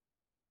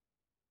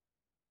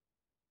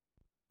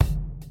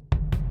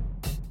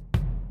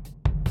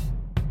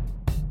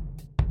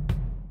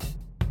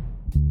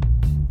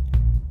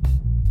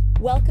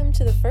Welcome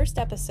to the first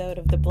episode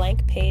of the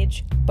Blank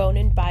Page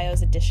Bonin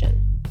Bios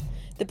edition.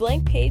 The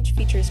Blank Page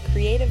features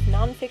creative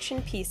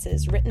nonfiction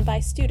pieces written by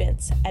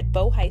students at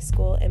Bow High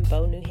School in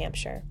Bow, New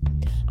Hampshire.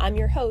 I'm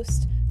your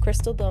host,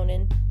 Crystal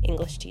Bonin,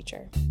 English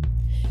teacher.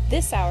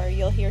 This hour,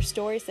 you'll hear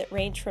stories that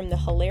range from the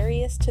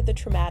hilarious to the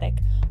traumatic,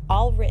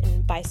 all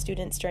written by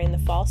students during the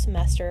fall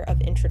semester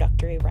of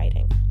introductory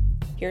writing.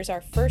 Here's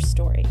our first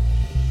story.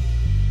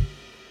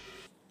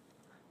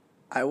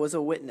 I was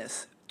a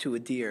witness to a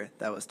deer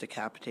that was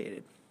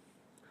decapitated.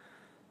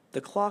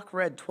 The clock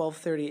read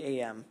 12:30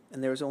 a.m.,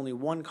 and there was only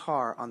one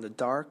car on the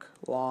dark,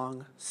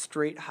 long,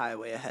 straight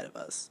highway ahead of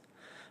us.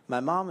 My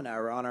mom and I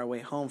were on our way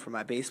home from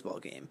my baseball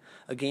game,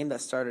 a game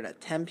that started at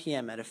 10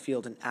 p.m. at a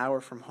field an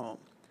hour from home.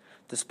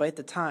 Despite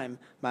the time,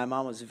 my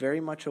mom was very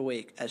much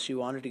awake as she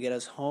wanted to get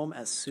us home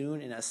as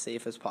soon and as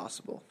safe as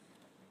possible.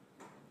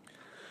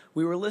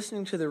 We were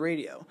listening to the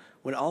radio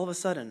when all of a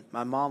sudden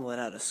my mom let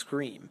out a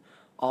scream.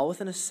 All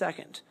within a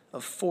second, a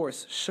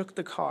force shook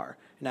the car,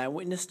 and I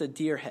witnessed a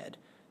deer head,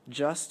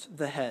 just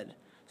the head,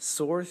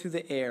 soar through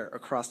the air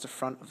across the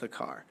front of the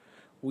car.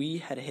 We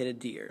had hit a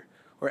deer,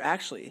 or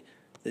actually,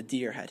 the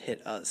deer had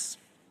hit us.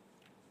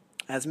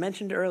 As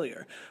mentioned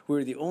earlier, we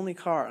were the only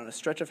car on a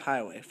stretch of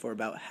highway for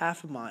about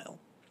half a mile.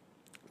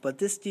 But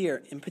this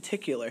deer, in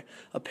particular,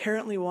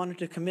 apparently wanted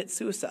to commit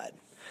suicide.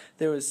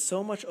 There was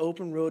so much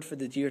open road for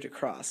the deer to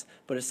cross,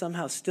 but it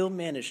somehow still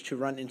managed to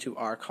run into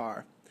our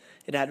car.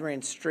 It had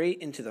ran straight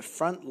into the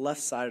front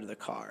left side of the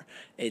car,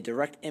 a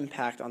direct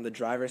impact on the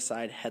driver's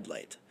side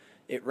headlight.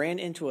 It ran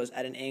into us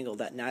at an angle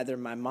that neither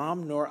my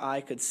mom nor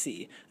I could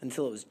see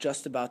until it was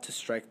just about to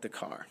strike the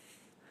car.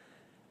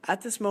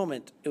 At this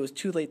moment, it was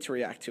too late to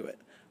react to it.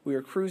 We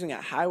were cruising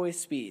at highway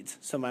speeds,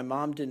 so my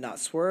mom did not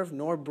swerve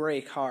nor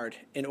brake hard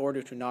in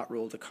order to not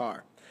roll the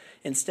car.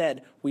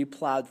 Instead, we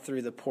plowed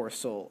through the poor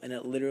soul, and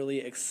it literally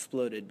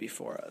exploded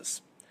before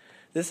us.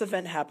 This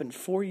event happened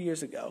 4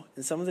 years ago,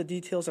 and some of the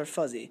details are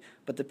fuzzy,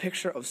 but the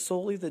picture of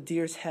solely the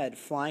deer's head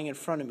flying in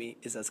front of me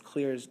is as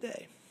clear as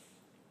day.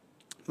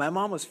 My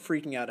mom was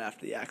freaking out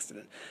after the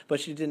accident, but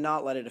she did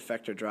not let it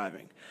affect her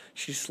driving.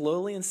 She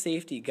slowly and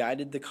safely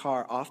guided the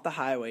car off the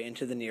highway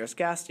into the nearest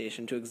gas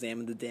station to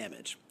examine the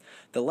damage.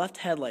 The left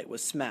headlight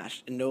was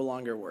smashed and no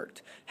longer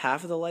worked.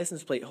 Half of the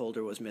license plate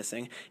holder was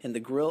missing, and the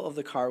grille of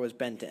the car was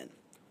bent in.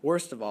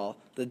 Worst of all,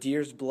 the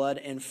deer's blood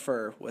and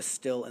fur was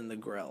still in the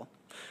grille.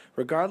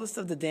 Regardless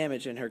of the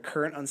damage and her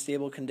current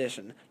unstable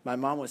condition, my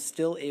mom was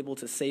still able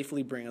to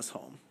safely bring us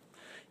home.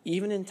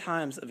 Even in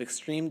times of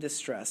extreme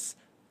distress,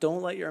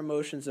 don't let your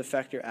emotions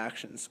affect your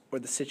actions, or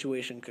the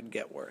situation could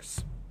get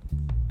worse.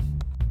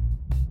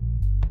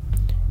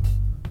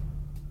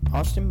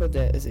 Austin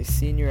Baudet is a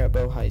senior at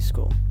Bow High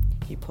School.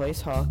 He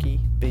plays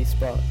hockey,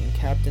 baseball, and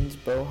captains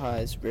Bow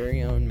High's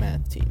very own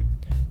math team.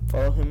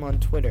 Follow him on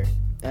Twitter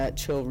at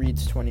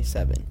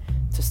ChillReads27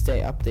 to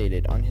stay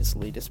updated on his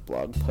latest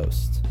blog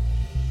posts.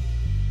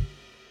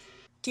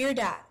 Dear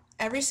Dad,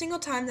 every single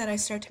time that I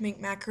start to make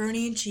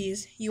macaroni and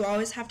cheese, you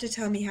always have to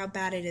tell me how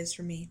bad it is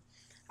for me.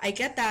 I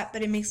get that,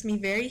 but it makes me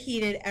very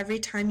heated every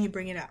time you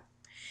bring it up.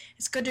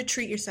 It's good to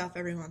treat yourself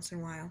every once in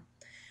a while.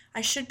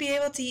 I should be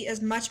able to eat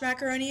as much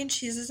macaroni and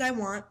cheese as I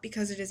want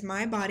because it is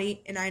my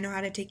body and I know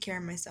how to take care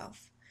of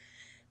myself.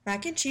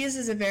 Mac and cheese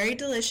is a very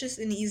delicious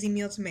and easy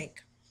meal to make.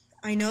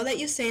 I know that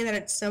you say that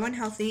it's so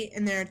unhealthy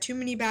and there are too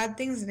many bad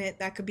things in it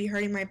that could be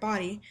hurting my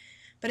body,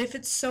 but if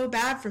it's so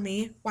bad for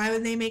me, why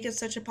would they make it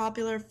such a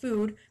popular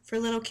food for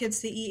little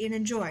kids to eat and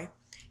enjoy?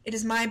 It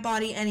is my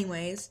body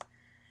anyways.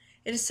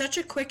 It is such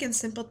a quick and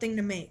simple thing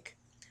to make.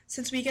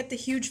 Since we get the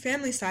huge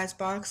family-size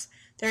box,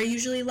 there are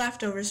usually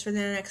leftovers for the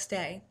next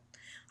day.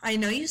 I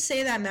know you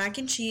say that mac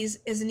and cheese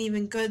isn't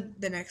even good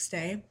the next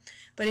day,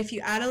 but if you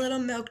add a little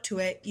milk to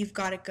it, you've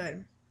got it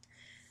good.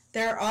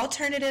 There are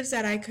alternatives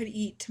that I could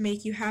eat to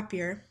make you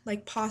happier,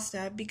 like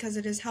pasta because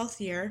it is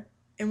healthier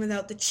and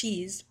without the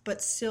cheese,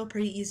 but still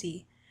pretty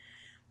easy.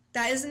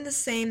 That isn't the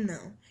same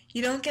though.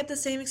 You don't get the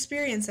same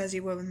experience as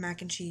you would with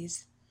mac and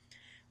cheese.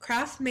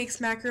 Kraft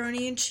makes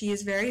macaroni and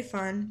cheese very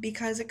fun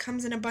because it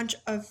comes in a bunch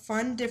of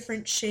fun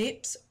different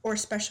shapes or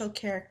special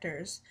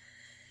characters.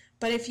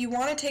 But if you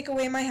want to take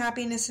away my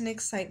happiness and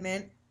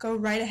excitement, go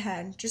right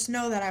ahead. Just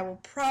know that I will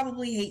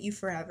probably hate you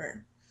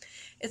forever.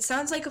 It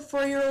sounds like a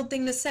 4-year-old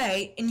thing to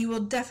say, and you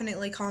will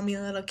definitely call me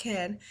a little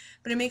kid,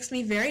 but it makes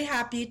me very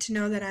happy to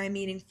know that I am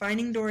eating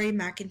Finding Dory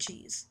mac and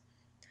cheese.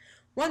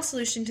 One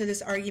solution to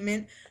this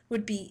argument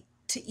would be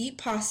to eat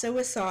pasta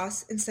with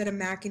sauce instead of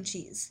mac and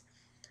cheese.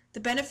 The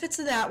benefits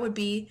of that would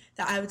be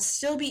that I would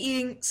still be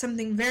eating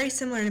something very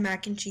similar to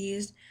mac and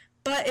cheese,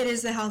 but it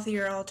is the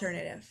healthier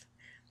alternative.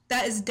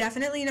 That is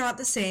definitely not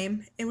the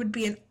same. It would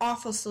be an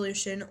awful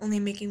solution, only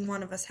making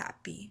one of us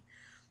happy.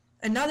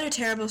 Another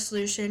terrible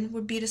solution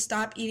would be to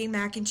stop eating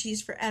mac and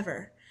cheese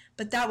forever,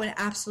 but that would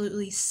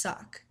absolutely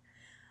suck.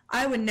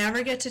 I would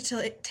never get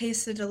to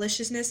taste the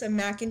deliciousness of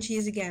mac and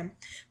cheese again,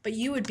 but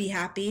you would be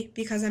happy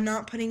because I'm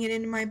not putting it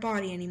into my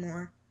body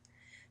anymore.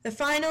 The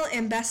final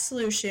and best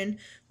solution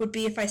would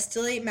be if I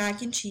still ate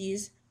mac and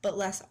cheese, but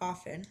less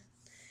often.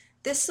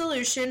 This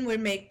solution would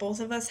make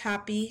both of us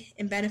happy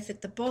and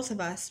benefit the both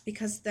of us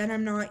because then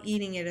I'm not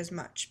eating it as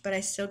much, but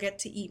I still get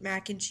to eat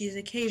mac and cheese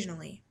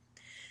occasionally.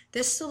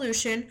 This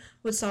solution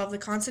would solve the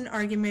constant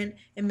argument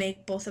and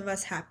make both of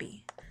us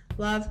happy.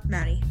 Love,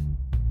 Maddie.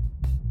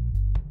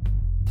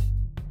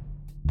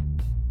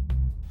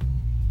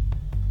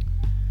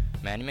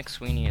 Maddie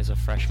McSweeney is a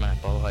freshman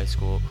at Bow High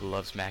School who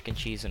loves mac and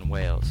cheese and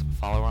whales.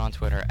 Follow her on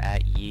Twitter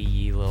at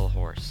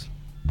 @YeYeLilHorse.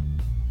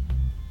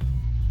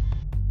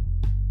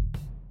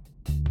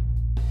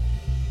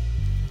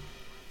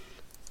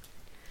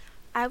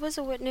 I was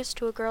a witness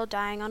to a girl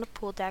dying on a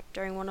pool deck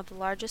during one of the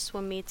largest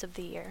swim meets of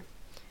the year.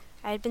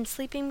 I had been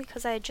sleeping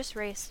because I had just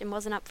raced and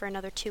wasn't up for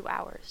another 2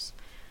 hours.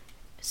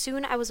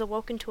 Soon I was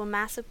awoken to a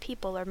mass of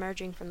people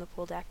emerging from the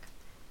pool deck.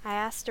 I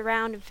asked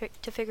around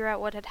to figure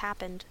out what had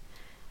happened.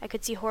 I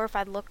could see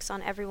horrified looks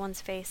on everyone's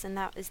face, and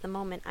that is the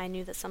moment I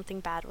knew that something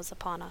bad was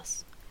upon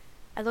us.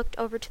 I looked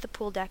over to the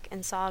pool deck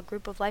and saw a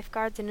group of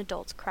lifeguards and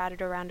adults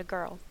crowded around a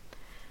girl.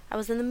 I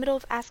was in the middle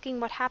of asking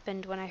what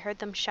happened when I heard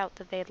them shout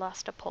that they had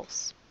lost a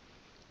pulse.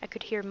 I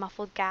could hear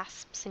muffled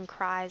gasps and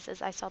cries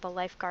as I saw the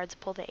lifeguards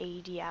pull the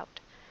AED out.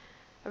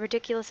 A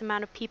ridiculous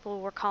amount of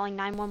people were calling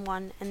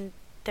 911, and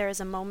there is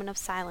a moment of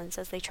silence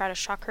as they try to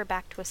shock her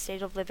back to a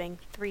state of living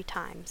 3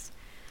 times.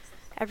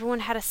 Everyone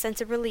had a sense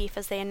of relief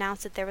as they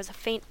announced that there was a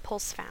faint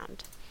pulse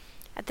found.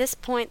 At this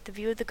point, the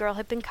view of the girl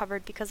had been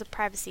covered because of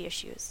privacy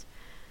issues.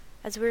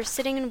 As we were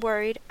sitting and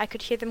worried, I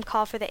could hear them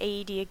call for the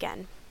AED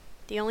again.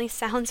 The only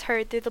sounds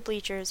heard through the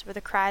bleachers were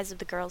the cries of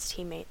the girl's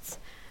teammates.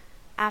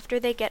 After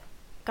they got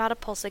a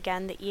pulse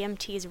again, the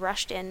EMTs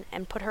rushed in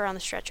and put her on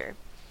the stretcher.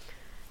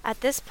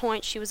 At this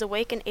point, she was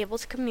awake and able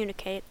to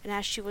communicate, and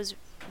as she was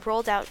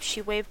rolled out, she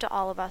waved to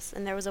all of us,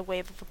 and there was a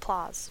wave of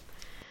applause.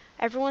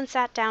 Everyone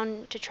sat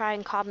down to try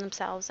and calm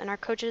themselves, and our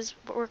coaches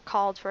were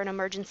called for an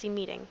emergency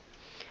meeting.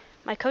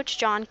 My coach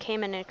John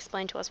came in and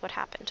explained to us what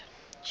happened.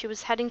 She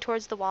was heading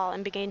towards the wall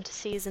and began to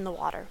seize in the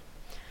water.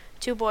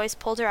 2 boys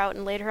pulled her out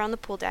and laid her on the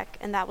pool deck,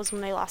 and that was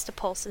when they lost a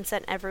pulse and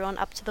sent everyone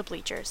up to the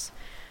bleachers.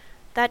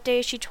 That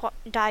day she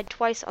died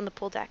twice on the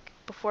pool deck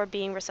before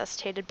being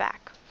resuscitated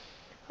back.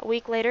 A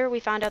week later, we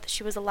found out that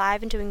she was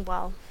alive and doing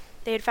well.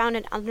 They had found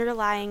an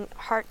underlying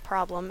heart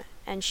problem,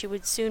 and she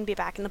would soon be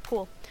back in the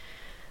pool.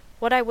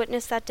 What I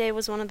witnessed that day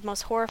was one of the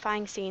most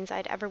horrifying scenes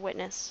I'd ever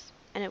witnessed,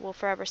 and it will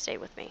forever stay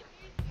with me.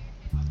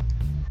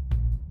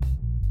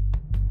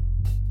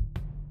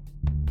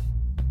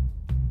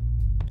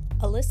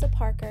 Alyssa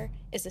Parker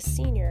is a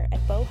senior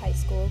at Bow High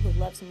School who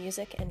loves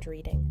music and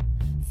reading.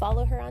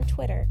 Follow her on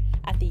Twitter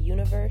at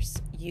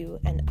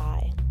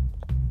 @TheUniverseUandI.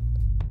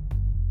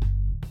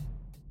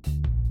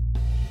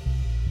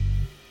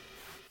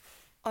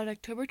 On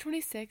October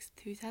 26,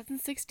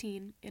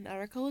 2016, an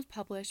article was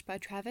published by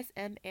Travis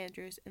M.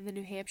 Andrews in the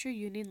New Hampshire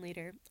Union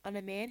Leader on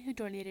a man who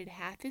donated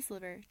half his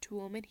liver to a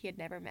woman he had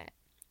never met.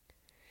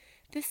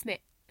 This man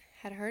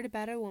had heard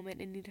about a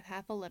woman in need of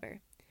half a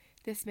liver.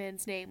 This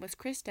man's name was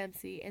Chris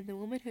Dempsey, and the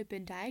woman who had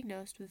been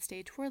diagnosed with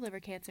stage 4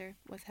 liver cancer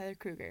was Heather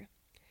Kruger.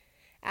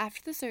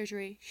 After the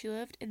surgery, she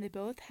lived, and they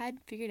both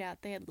had figured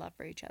out they had love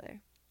for each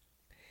other.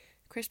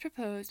 Chris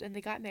proposed, and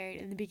they got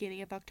married in the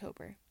beginning of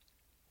October.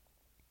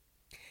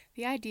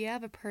 The idea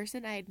of a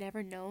person I had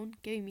never known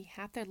giving me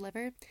half their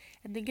liver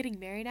and then getting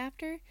married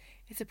after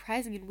is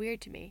surprising and weird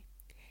to me.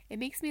 It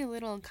makes me a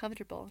little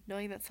uncomfortable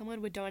knowing that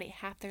someone would donate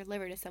half their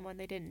liver to someone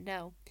they didn't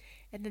know,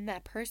 and then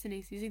that person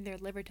is using their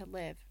liver to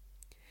live.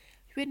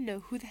 You wouldn't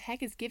know who the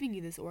heck is giving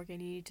you this organ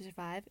you need to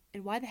survive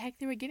and why the heck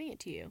they were giving it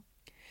to you.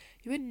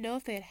 You wouldn't know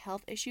if they had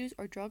health issues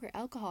or drug or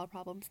alcohol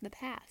problems in the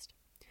past.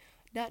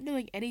 Not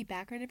knowing any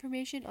background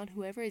information on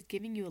whoever is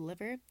giving you a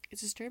liver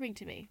is disturbing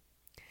to me,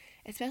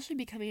 especially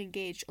becoming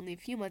engaged only a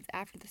few months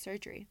after the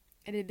surgery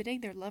and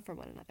admitting their love for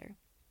one another.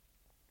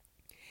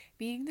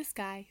 Meeting this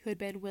guy who had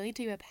been willing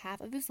to give up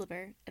half of his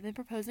liver and then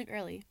proposing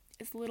early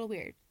is a little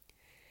weird.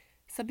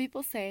 Some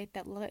people say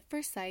that love at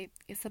first sight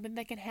is something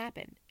that can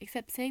happen,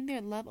 except saying they're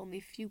in love only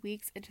a few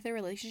weeks into their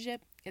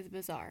relationship is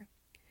bizarre.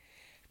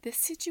 This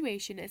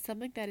situation is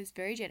something that is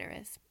very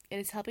generous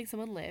and is helping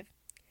someone live.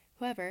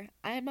 However,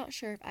 I am not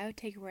sure if I would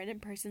take a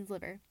random person's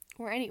liver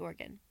or any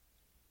organ.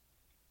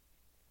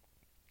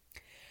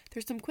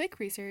 Through some quick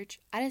research,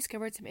 I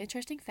discovered some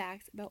interesting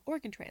facts about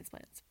organ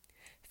transplants.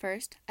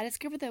 First, I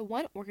discovered that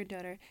one organ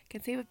donor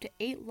can save up to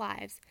 8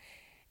 lives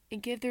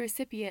and give the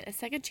recipient a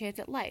second chance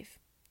at life.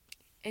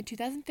 In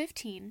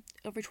 2015,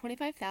 over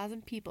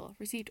 25,000 people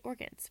received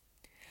organs.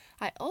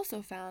 I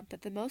also found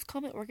that the most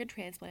common organ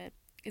transplant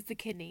is the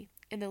kidney,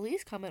 and the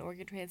least common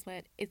organ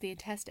transplant is the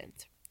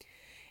intestines.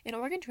 An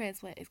organ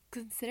transplant is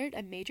considered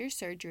a major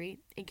surgery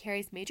and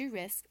carries major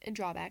risks and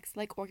drawbacks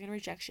like organ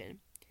rejection.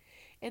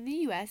 In the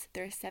U.S.,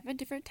 there are 7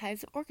 different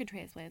types of organ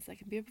transplants that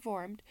can be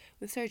performed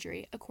with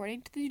surgery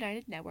according to the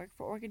United Network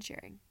for Organ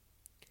Sharing.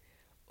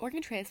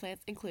 Organ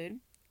transplants include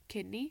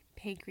kidney,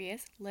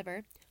 pancreas,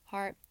 liver,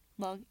 heart,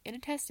 lung, and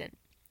intestine.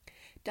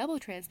 Double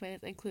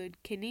transplants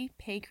include kidney,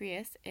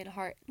 pancreas, and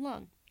heart and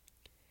lung.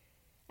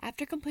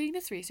 After completing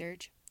this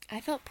research,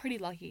 I felt pretty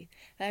lucky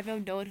that I've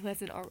known no one who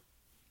has an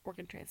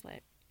organ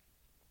transplant.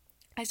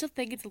 I still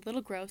think it's a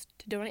little gross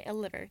to donate a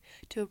liver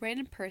to a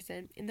random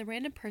person and the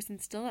random person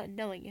still not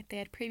knowing if they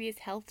had previous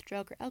health,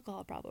 drug, or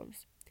alcohol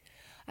problems.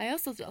 I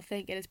also still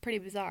think it is pretty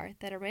bizarre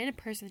that a random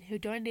person who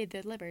donated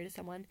their liver to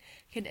someone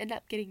can end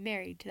up getting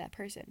married to that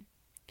person.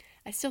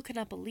 I still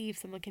cannot believe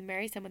someone can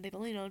marry someone they've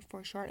only known for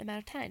a short amount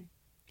of time.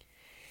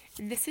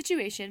 In this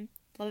situation,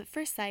 love at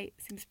first sight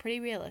seems pretty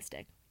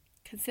realistic,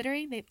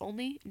 considering they've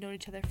only known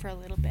each other for a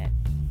little bit.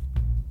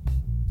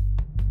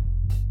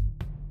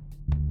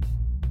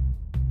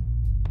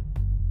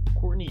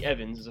 Courtney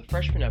Evans is a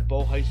freshman at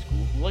Bow High School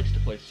who likes to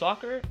play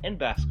soccer and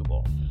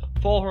basketball.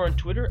 Follow her on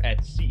Twitter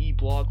at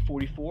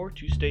CEblog44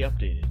 to stay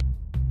updated.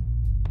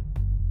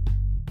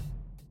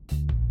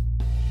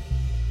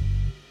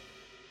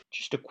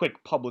 Just a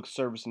quick public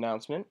service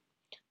announcement.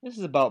 This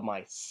is about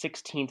my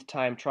 16th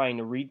time trying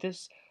to read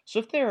this, so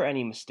if there are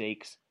any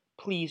mistakes,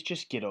 please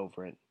just get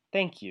over it.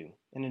 Thank you,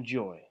 and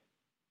enjoy.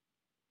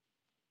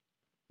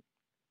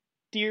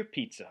 Dear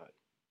Pizza Hut,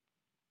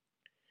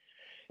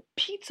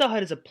 Pizza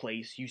Hut is a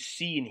place you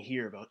see and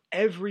hear about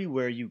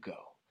everywhere you go,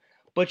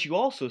 but you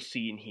also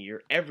see and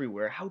hear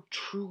everywhere how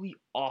truly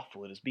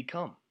awful it has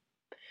become.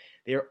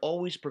 They are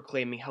always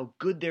proclaiming how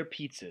good their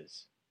pizza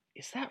is.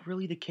 Is that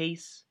really the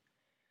case?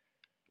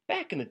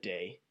 Back in the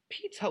day,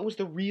 Pizza Hut was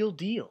the real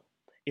deal.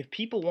 If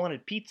people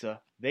wanted pizza,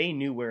 they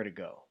knew where to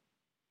go.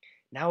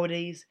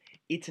 Nowadays,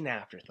 it's an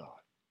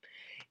afterthought.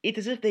 It's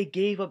as if they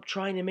gave up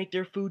trying to make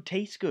their food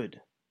taste good.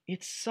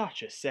 It's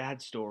such a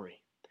sad story.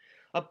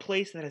 A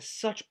place that has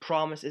such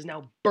promise is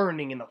now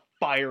burning in the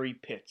fiery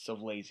pits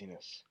of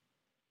laziness.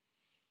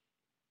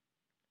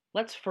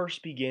 Let's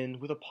first begin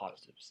with the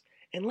positives,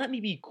 and let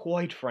me be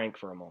quite frank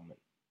for a moment.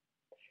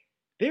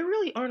 There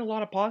really aren't a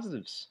lot of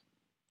positives.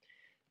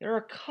 There are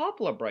a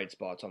couple of bright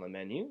spots on the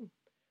menu.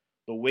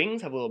 The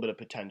wings have a little bit of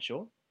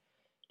potential.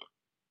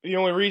 The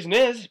only reason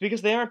is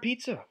because they aren't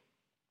pizza.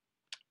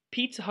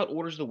 Pizza Hut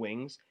orders the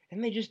wings,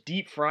 and they just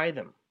deep fry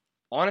them.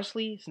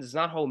 Honestly, since it's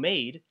not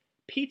homemade,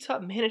 Pizza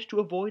Hut managed to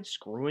avoid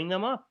screwing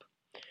them up.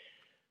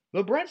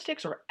 The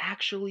breadsticks are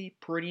actually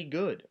pretty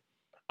good.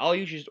 I'll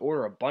usually just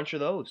order a bunch of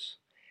those.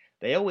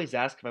 They always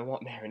ask if I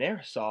want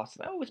marinara sauce,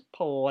 and I always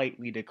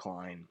politely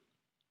decline.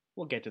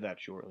 We'll get to that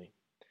shortly.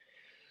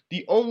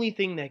 The only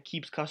thing that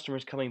keeps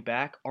customers coming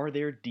back are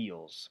their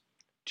deals.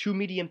 2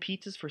 medium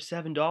pizzas for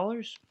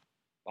 $7?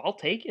 I'll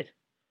take it.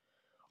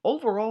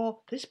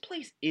 Overall, this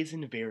place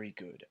isn't very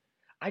good.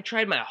 I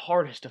tried my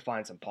hardest to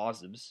find some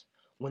positives.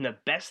 When the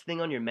best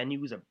thing on your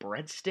menu is a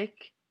breadstick,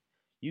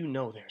 you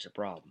know there's a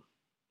problem.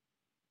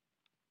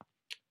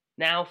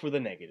 Now for the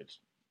negatives.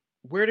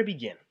 Where to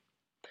begin?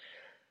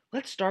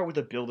 Let's start with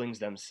the buildings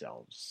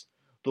themselves.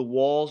 The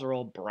walls are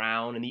all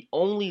brown, and the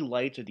only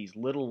lights are these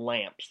little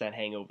lamps that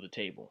hang over the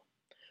table.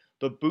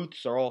 The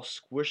booths are all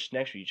squished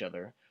next to each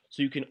other,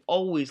 so you can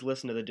always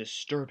listen to the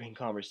disturbing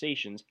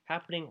conversations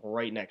happening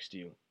right next to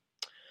you.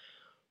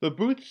 The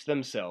booths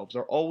themselves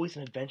are always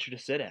an adventure to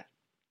sit at.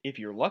 If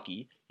you're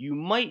lucky, you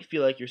might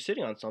feel like you're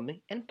sitting on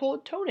something and pull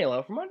a toenail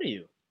out from under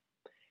you.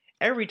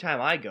 Every time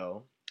I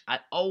go, I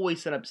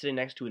always end up sitting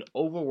next to an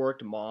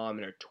overworked mom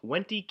and her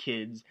 20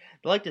 kids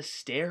that like to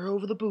stare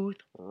over the booth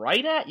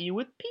right at you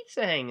with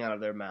pizza hanging out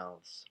of their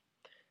mouths.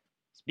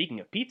 Speaking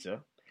of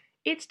pizza,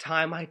 it's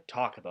time I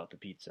talk about the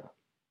pizza.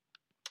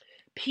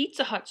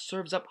 Pizza Hut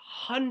serves up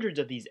hundreds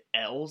of these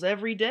L's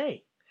every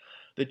day.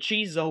 The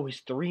cheese is always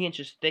 3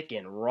 inches thick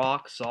and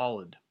rock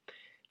solid.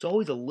 It's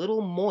always a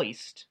little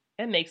moist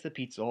and makes the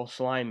pizza all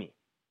slimy.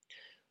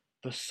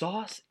 The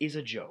sauce is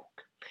a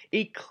joke.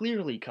 It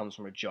clearly comes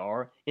from a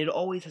jar, and it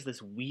always has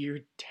this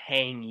weird,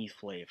 tangy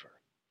flavor.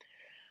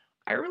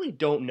 I really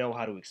don't know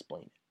how to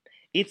explain it.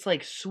 It's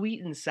like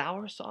sweet and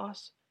sour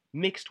sauce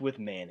mixed with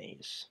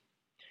mayonnaise.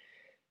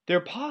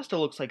 Their pasta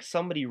looks like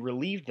somebody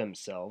relieved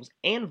themselves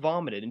and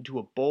vomited into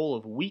a bowl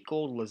of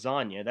week-old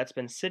lasagna that's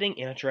been sitting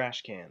in a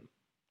trash can.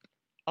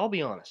 I'll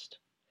be honest,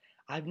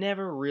 I've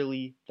never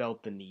really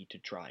felt the need to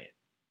try it.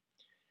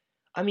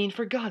 I mean,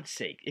 for God's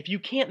sake, if you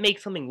can't make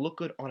something look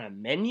good on a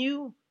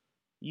menu,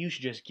 you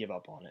should just give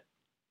up on it.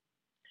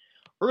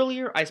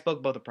 Earlier, I spoke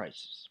about the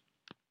prices.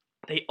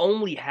 They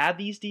only have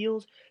these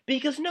deals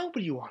because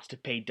nobody wants to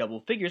pay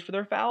double figures for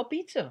their foul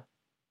pizza.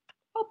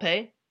 I'll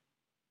pay.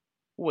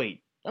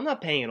 Wait, I'm not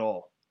paying at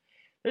all.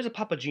 There's a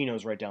Papa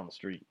Gino's right down the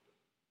street.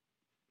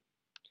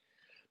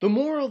 The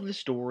moral of the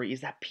story is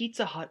that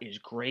Pizza Hut is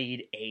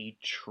grade A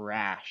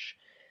trash.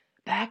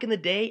 Back in the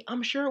day,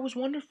 I'm sure it was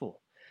wonderful.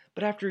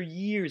 But after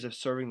years of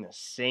serving the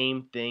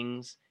same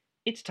things,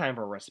 it's time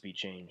for a recipe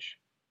change.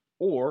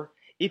 Or,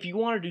 if you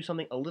want to do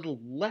something a little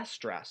less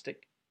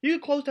drastic, you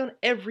could close down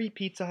every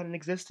Pizza Hut in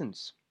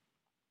existence.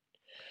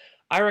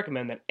 I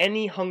recommend that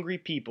any hungry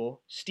people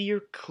steer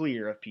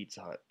clear of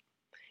Pizza Hut.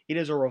 It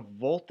is a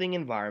revolting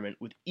environment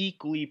with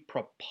equally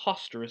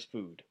preposterous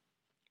food.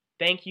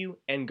 Thank you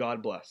and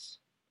God bless.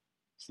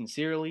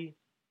 Sincerely,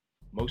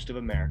 most of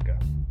America.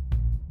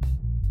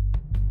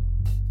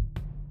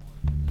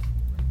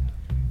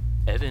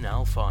 Evan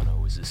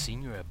Alfano is a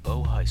senior at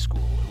Bow High School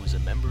who is a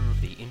member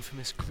of the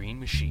infamous Green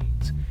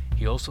Machines.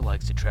 He also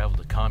likes to travel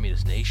to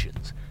communist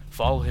nations.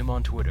 Follow him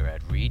on Twitter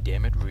at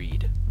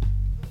ReadDamnItRead.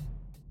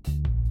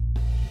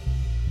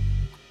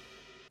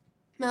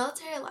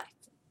 Military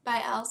Life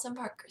by Allison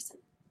Parkerson.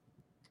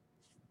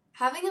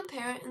 Having a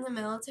parent in the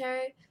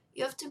military,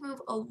 you have to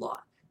move a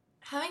lot.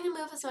 Having to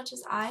move as much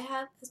as I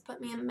have has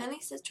put me in many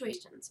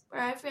situations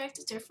where I've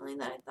reacted differently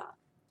than I thought,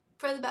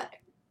 for the better.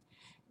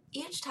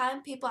 Each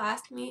time people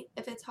ask me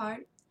if it's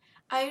hard,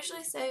 I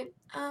usually say,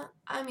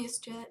 I'm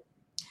used to it.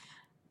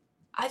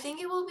 I think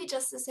it will be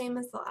just the same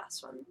as the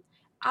last one.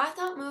 I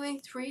thought moving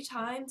 3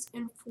 times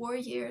in 4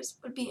 years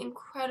would be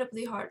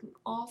incredibly hard and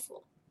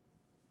awful.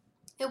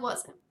 It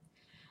wasn't.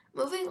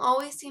 Moving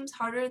always seems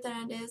harder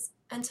than it is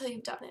until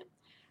you've done it.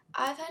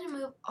 I've had to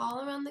move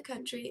all around the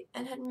country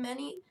and had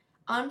many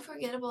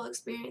unforgettable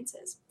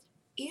experiences.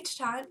 Each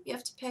time you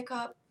have to pick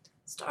up,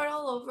 start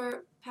all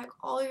over, pack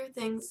all your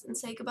things, and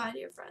say goodbye to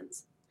your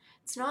friends.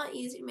 It's not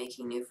easy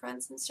making new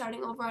friends and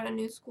starting over at a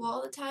new school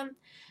all the time,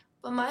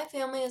 but my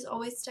family has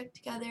always stuck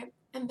together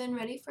and been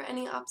ready for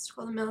any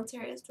obstacle the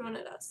military has thrown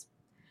at us.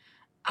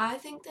 I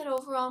think that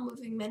overall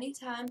moving many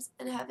times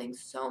and having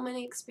so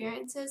many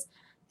experiences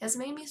has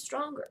made me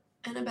stronger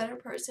and a better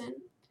person.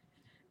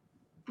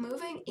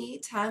 Moving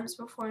 8 times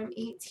before I'm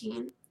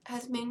 18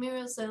 has made me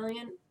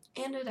resilient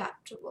and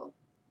adaptable.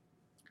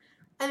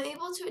 I'm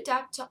able to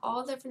adapt to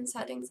all different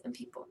settings and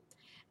people.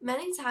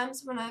 Many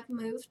times when I've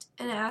moved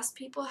and asked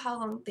people how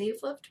long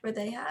they've lived where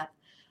they have,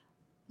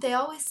 they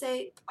always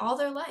say all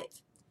their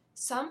life.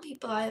 Some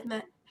people I have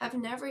met have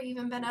never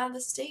even been out of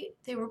the state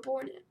they were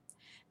born in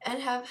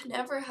and have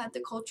never had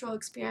the cultural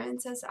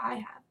experiences I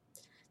have.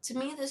 To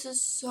me, this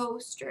is so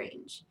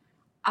strange.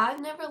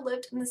 I've never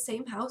lived in the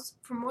same house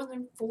for more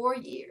than 4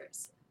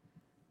 years.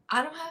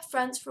 I don't have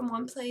friends from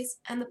one place,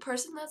 and the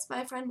person that's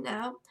my friend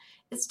now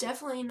is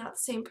definitely not the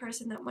same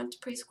person that went to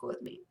preschool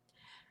with me.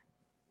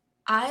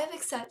 I have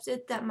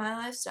accepted that my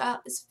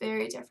lifestyle is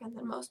very different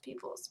than most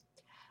people's,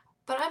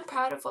 but I'm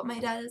proud of what my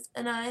dad is,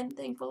 and I am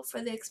thankful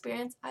for the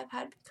experience I've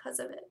had because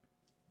of it.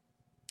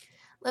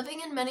 Living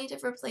in many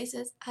different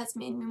places has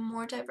made me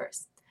more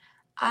diverse.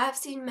 I have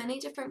seen many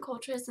different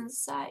cultures and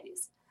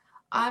societies.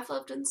 I've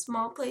lived in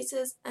small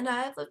places, and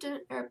I have lived in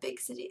big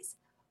cities.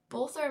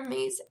 Both are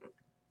amazing.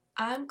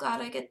 I'm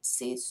glad I get to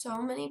see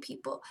so many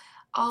people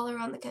all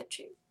around the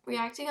country.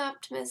 Reacting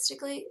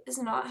optimistically is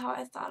not how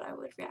I thought I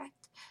would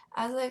react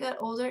as I got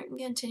older and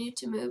continued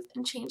to move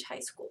and change high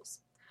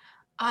schools.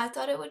 I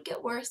thought it would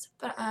get worse,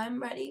 but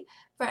I'm ready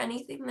for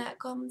anything that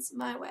comes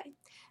my way.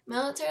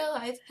 Military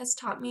life has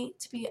taught me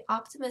to be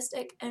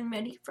optimistic and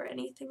ready for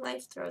anything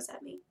life throws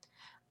at me.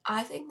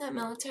 I think that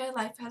military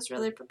life has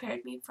really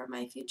prepared me for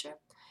my future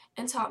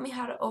and taught me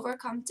how to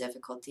overcome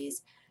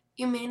difficulties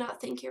you may not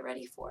think you're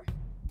ready for.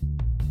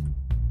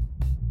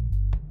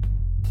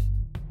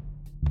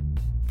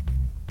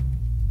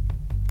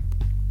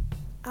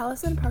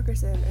 Allison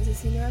Parkerson is a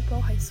senior at Bow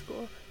High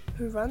School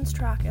who runs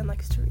track and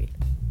likes to read.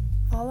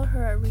 Follow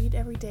her at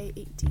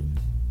ReadEveryday18.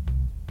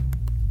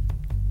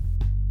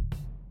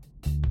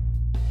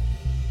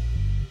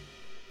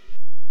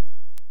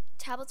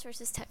 Tablets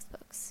versus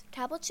textbooks.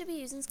 Tablets should be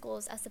used in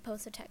schools as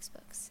opposed to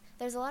textbooks.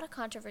 There's a lot of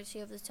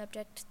controversy over the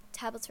subject,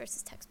 tablets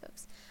versus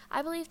textbooks.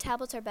 I believe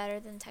tablets are better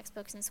than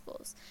textbooks in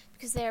schools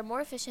because they are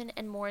more efficient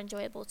and more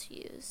enjoyable to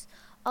use.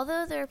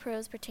 Although there are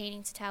pros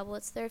pertaining to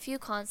tablets, there are a few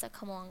cons that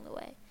come along the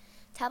way.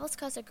 Tablets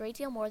cost a great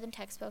deal more than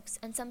textbooks,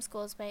 and some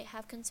schools might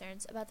have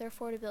concerns about their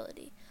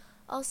affordability.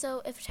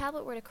 Also, if a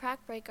tablet were to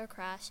crack, break, or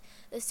crash,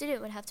 the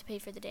student would have to pay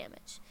for the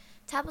damage.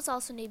 Tablets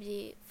also need to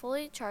be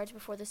fully charged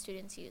before the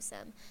students use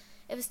them.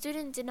 If a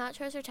student did not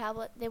charge their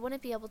tablet, they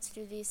wouldn't be able to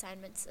do the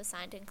assignments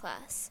assigned in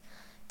class.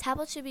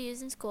 Tablets should be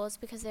used in schools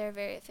because they are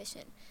very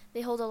efficient.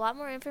 They hold a lot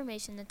more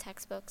information than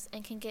textbooks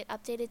and can get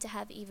updated to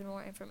have even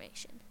more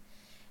information.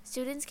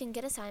 Students can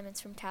get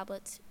assignments from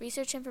tablets,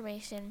 research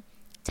information,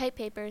 type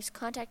papers,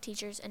 contact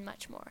teachers, and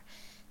much more.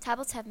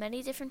 Tablets have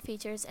many different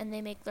features and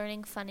they make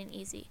learning fun and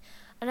easy.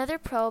 Another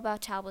pro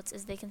about tablets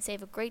is they can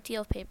save a great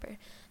deal of paper,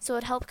 so it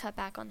would help cut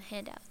back on the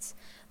handouts.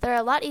 They're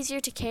a lot easier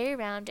to carry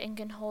around and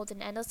can hold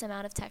an endless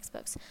amount of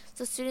textbooks,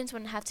 so students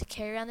wouldn't have to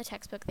carry around the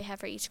textbook they have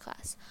for each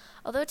class.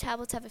 Although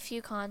tablets have a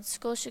few cons,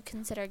 schools should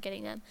consider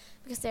getting them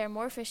because they are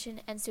more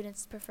efficient and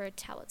students prefer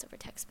tablets over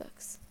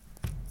textbooks.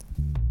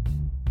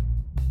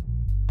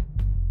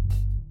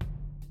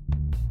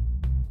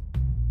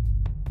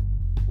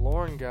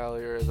 Lauren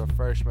Gallier is a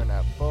freshman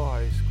at Bow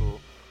High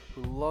School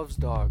who loves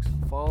dogs.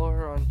 Follow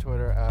her on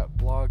Twitter at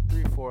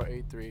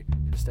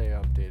blog3483 to stay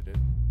updated.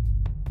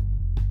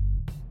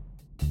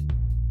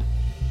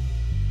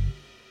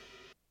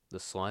 The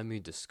slimy,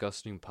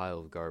 disgusting pile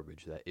of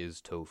garbage that is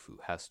tofu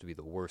has to be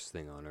the worst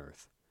thing on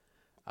earth.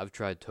 I've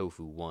tried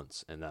tofu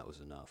once, and that was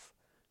enough.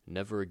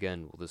 Never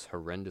again will this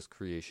horrendous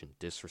creation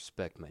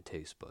disrespect my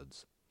taste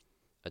buds.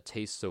 A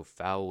taste so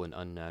foul and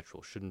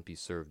unnatural shouldn't be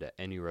served at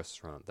any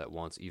restaurant that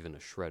wants even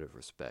a shred of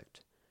respect,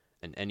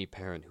 and any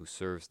parent who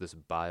serves this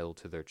bile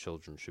to their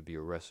children should be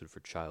arrested for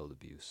child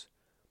abuse.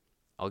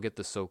 I'll get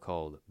the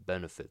so-called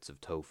benefits of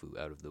tofu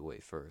out of the way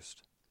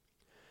first.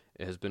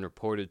 It has been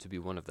reported to be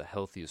one of the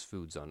healthiest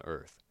foods on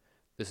Earth.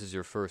 This is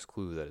your first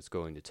clue that it's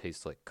going to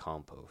taste like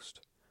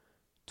compost.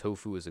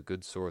 Tofu is a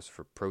good source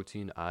for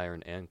protein,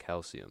 iron, and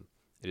calcium.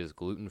 It is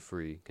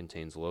gluten-free,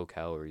 contains low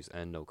calories,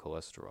 and no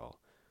cholesterol.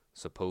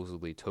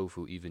 Supposedly,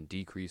 tofu even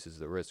decreases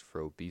the risk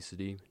for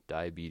obesity,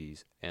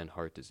 diabetes, and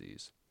heart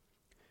disease.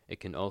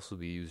 It can also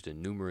be used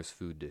in numerous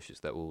food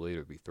dishes that will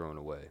later be thrown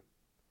away.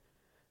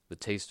 The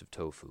taste of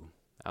tofu.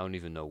 I don't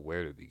even know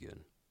where to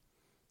begin.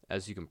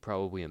 As you can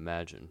probably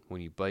imagine,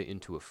 when you bite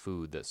into a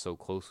food that so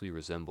closely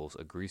resembles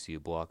a greasy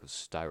block of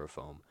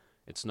styrofoam,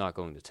 it's not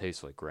going to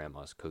taste like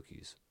Grandma's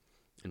cookies.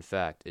 In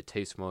fact, it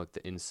tastes more like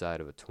the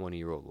inside of a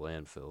 20-year-old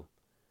landfill.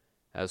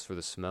 As for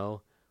the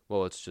smell,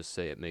 well, let's just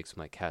say it makes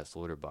my cat's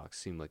litter box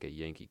seem like a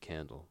Yankee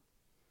Candle.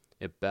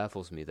 It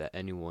baffles me that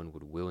anyone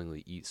would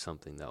willingly eat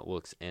something that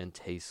looks and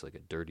tastes like a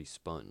dirty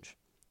sponge.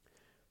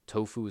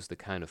 Tofu is the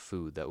kind of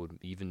food that would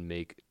even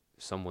make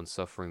someone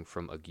suffering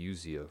from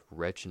agusia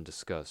retch in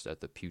disgust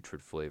at the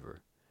putrid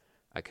flavor.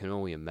 I can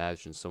only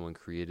imagine someone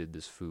created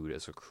this food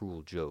as a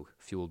cruel joke,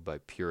 fueled by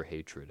pure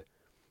hatred.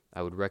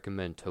 I would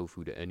recommend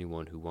tofu to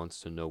anyone who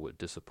wants to know what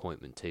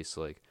disappointment tastes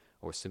like,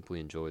 or simply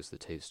enjoys the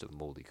taste of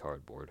moldy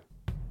cardboard.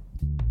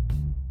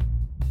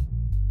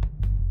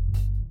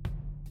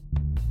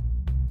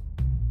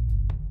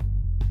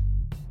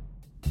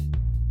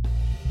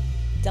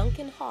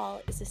 Duncan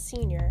Hall is a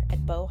senior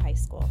at Bow High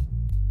School.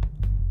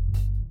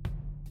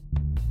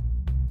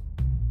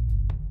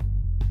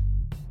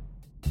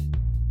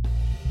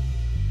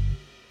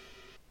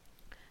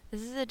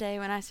 This is a day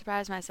when I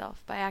surprised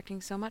myself by acting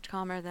so much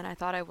calmer than I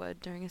thought I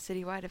would during a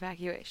citywide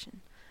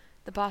evacuation.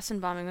 The Boston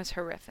bombing was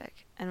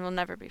horrific and will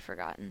never be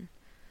forgotten.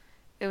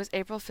 It was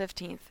April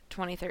 15th,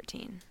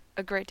 2013,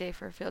 a great day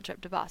for a field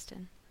trip to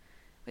Boston.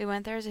 We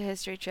went there as a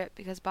history trip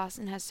because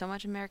Boston has so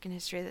much American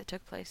history that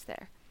took place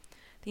there.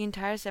 The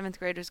entire 7th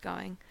grade was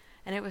going,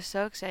 and it was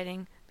so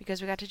exciting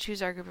because we got to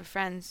choose our group of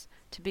friends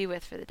to be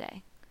with for the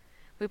day.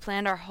 We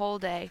planned our whole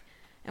day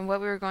and what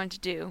we were going to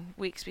do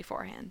weeks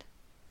beforehand.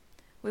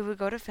 We would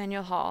go to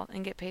Faneuil Hall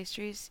and get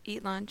pastries,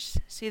 eat lunch,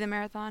 see the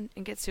marathon,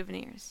 and get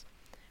souvenirs.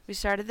 We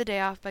started the day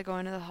off by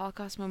going to the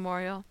Holocaust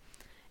Memorial,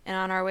 and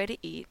on our way to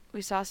eat,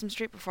 we saw some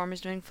street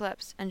performers doing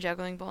flips and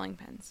juggling bowling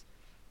pins.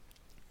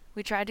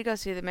 We tried to go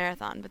see the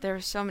marathon, but there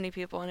were so many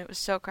people and it was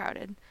so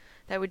crowded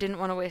that we didn't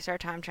want to waste our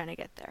time trying to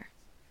get there.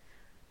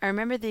 I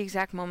remember the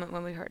exact moment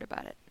when we heard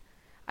about it.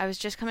 I was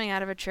just coming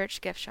out of a church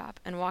gift shop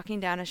and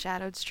walking down a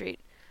shadowed street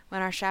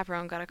when our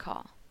chaperone got a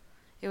call.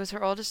 It was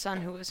her oldest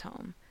son who was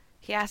home.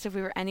 He asked if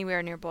we were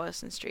anywhere near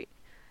Boylston Street.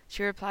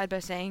 She replied by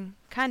saying,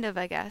 "Kind of,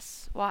 I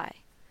guess.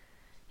 Why?"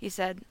 He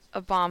said, "A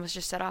bomb was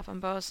just set off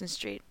on Boylston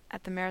Street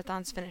at the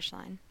marathon's finish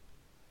line."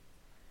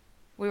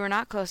 We were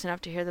not close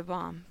enough to hear the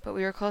bomb, but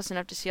we were close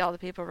enough to see all the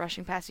people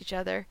rushing past each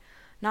other,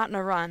 not in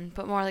a run,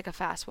 but more like a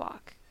fast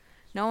walk.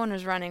 No one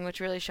was running,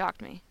 which really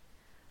shocked me.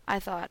 I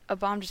thought, a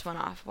bomb just went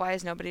off. Why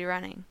is nobody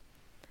running?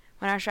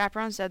 When our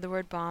chaperone said the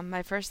word bomb,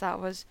 my first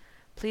thought was,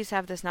 please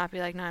have this not be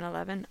like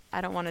 9/11.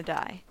 I don't want to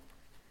die.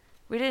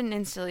 We didn't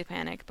instantly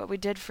panic, but we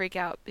did freak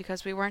out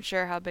because we weren't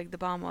sure how big the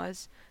bomb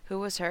was, who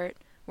was hurt,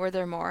 were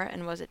there more,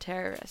 and was it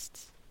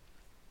terrorists?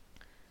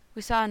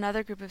 We saw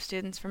another group of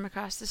students from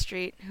across the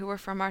street who were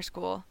from our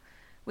school.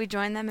 We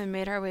joined them and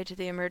made our way to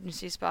the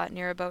emergency spot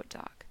near a boat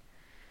dock,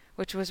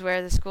 which was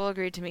where the school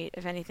agreed to meet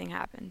if anything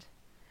happened.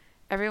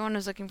 Everyone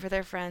was looking for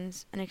their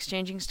friends and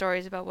exchanging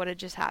stories about what had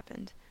just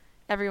happened.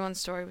 Everyone's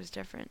story was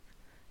different.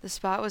 The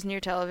spot was near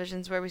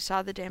televisions where we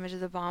saw the damage of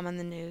the bomb on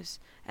the news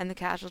and the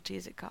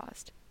casualties it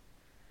caused.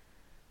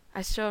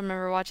 I still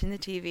remember watching the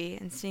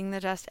TV and seeing the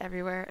dust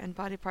everywhere and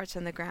body parts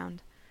on the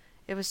ground.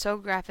 It was so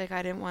graphic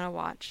I didn't want to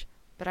watch,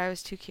 but I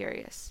was too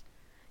curious.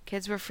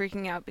 Kids were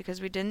freaking out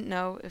because we didn't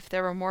know if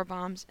there were more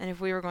bombs and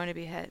if we were going to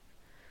be hit.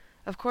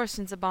 Of course,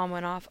 since the bomb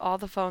went off, all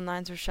the phone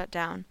lines were shut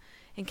down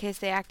in case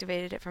they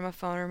activated it from a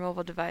phone or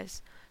mobile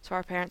device, so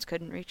our parents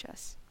couldn't reach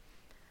us.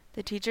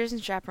 The teachers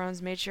and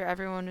chaperones made sure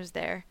everyone was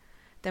there.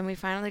 Then we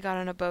finally got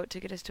on a boat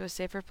to get us to a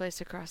safer place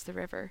across the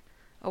river,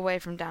 away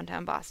from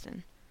downtown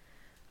Boston.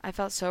 I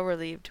felt so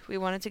relieved. We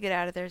wanted to get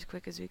out of there as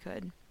quick as we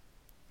could.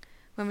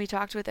 When we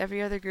talked with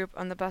every other group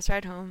on the bus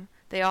ride home,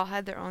 they all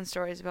had their own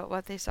stories about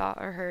what they saw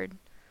or heard.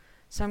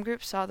 Some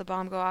groups saw the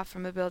bomb go off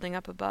from a building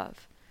up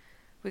above.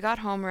 We got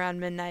home around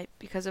midnight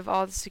because of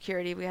all the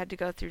security we had to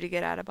go through to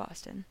get out of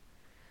Boston.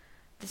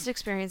 This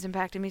experience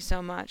impacted me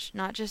so much,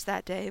 not just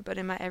that day, but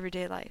in my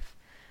everyday life.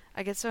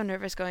 I get so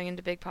nervous going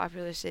into big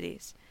popular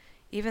cities.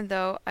 Even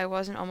though I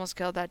wasn't almost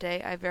killed that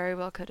day, I very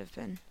well could have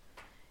been.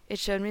 It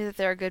showed me that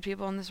there are good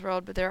people in this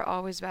world, but there are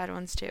always bad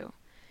ones too.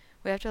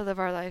 We have to live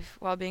our life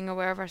while being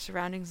aware of our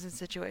surroundings and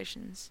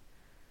situations.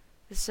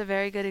 This is a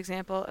very good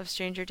example of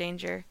stranger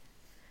danger.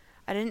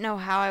 I didn't know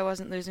how I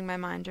wasn't losing my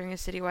mind during a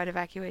citywide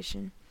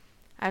evacuation.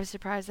 I was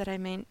surprised that I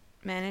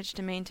managed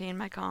to maintain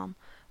my calm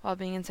while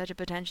being in such a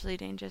potentially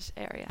dangerous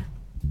area.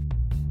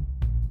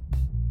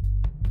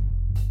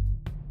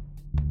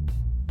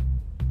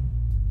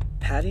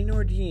 Patty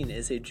Nordine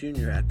is a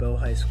junior at Bow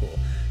High School.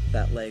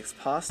 that likes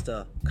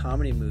pasta,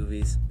 comedy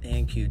movies,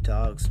 and cute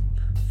dogs.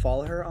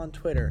 Follow her on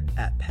Twitter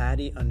at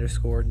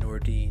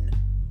Patty_Nordine.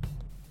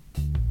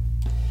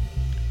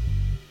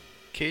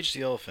 Cage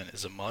the Elephant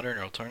is a modern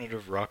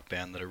alternative rock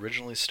band that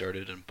originally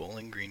started in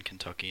Bowling Green,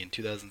 Kentucky in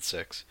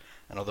 2006,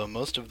 and although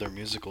most of their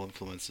musical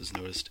influence is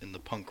noticed in the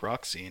punk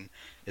rock scene,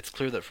 it's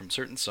clear that from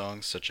certain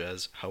songs such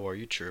as How Are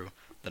You True,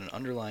 that an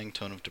underlying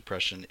tone of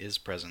depression is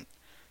present.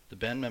 The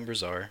band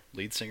members are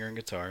lead singer and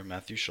guitar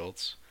Matthew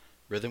Schultz,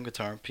 rhythm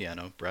guitar and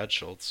piano Brad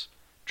Schultz,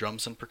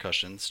 drums and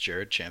percussions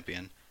Jared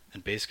Champion,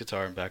 and bass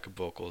guitar and backup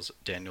vocals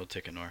Daniel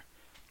Tichenor.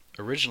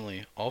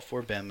 Originally, all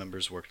 4 band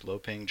members worked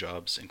low-paying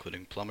jobs,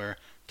 including plumber,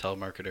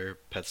 telemarketer,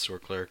 pet store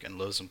clerk, and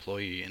Lowe's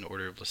employee in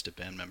order of listed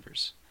band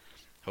members.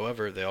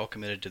 However, they all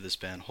committed to this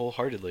band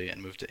wholeheartedly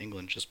and moved to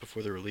England just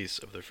before the release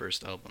of their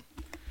first album.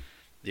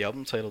 The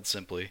album, titled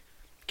simply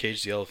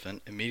Cage the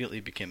Elephant,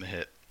 immediately became a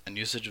hit, and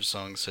usage of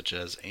songs such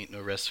as Ain't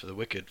No Rest for the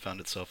Wicked found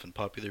itself in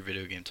popular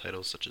video game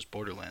titles such as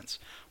Borderlands,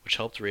 which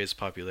helped raise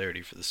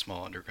popularity for the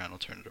small underground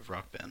alternative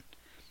rock band.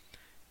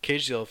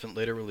 Cage the Elephant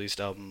later released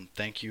album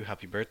Thank You,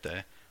 Happy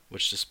Birthday,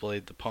 which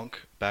displayed the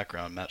punk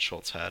background Matt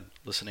Schultz had,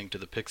 listening to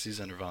the Pixies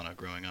and Nirvana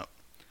growing up.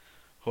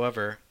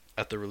 However,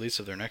 at the release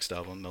of their next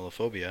album,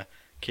 Melophobia,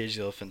 Cage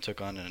the Elephant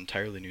took on an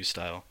entirely new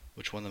style,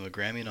 which won them a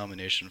Grammy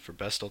nomination for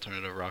Best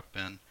Alternative Rock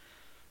Band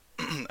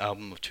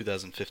album of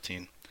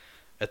 2015.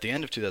 At the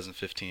end of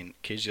 2015,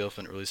 Cage the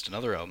Elephant released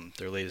another album,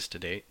 their latest to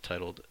date,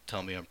 titled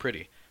Tell Me I'm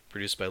Pretty,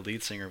 produced by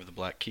lead singer of the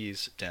Black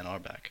Keys, Dan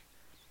Auerbach.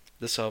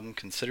 This album,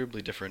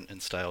 considerably different in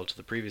style to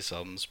the previous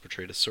albums,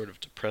 portrayed a sort of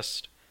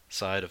depressed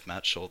side of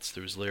Matt Schultz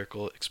through his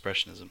lyrical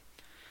expressionism.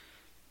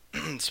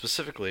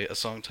 Specifically, a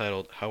song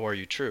titled How Are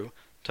You True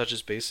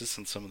touches basis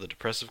on some of the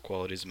depressive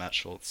qualities Matt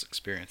Schultz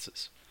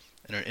experiences.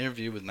 In an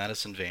interview with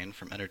Madison Vane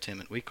from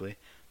Entertainment Weekly,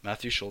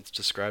 Matthew Schultz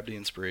described the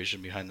inspiration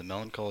behind the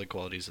melancholy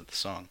qualities of the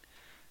song.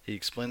 He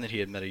explained that he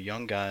had met a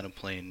young guy on a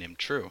plane named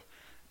True,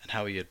 and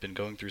how he had been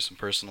going through some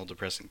personal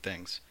depressing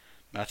things.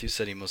 Matthew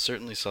said he most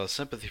certainly saw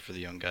sympathy for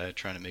the young guy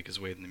trying to make his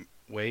way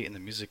in the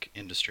music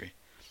industry.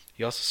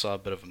 He also saw a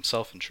bit of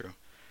himself in True.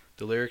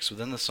 The lyrics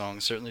within the song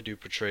certainly do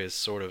portray a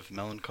sort of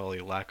melancholy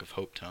lack of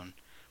hope tone,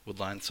 with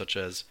lines such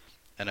as,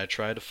 "And I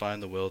try to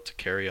find the will to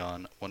carry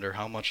on, wonder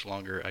how much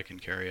longer I can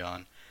carry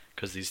on,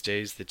 'cause these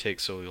days they take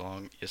so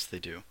long, yes they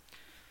do."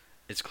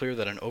 It's clear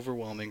that an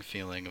overwhelming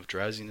feeling of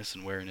drowsiness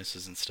and weariness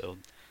is instilled.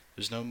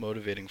 There's no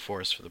motivating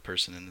force for the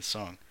person in the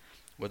song,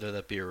 whether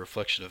that be a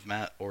reflection of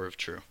Matt or of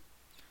True.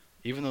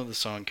 Even though the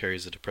song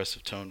carries a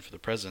depressive tone for the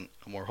present,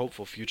 a more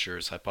hopeful future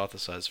is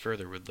hypothesized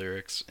further with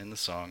lyrics in the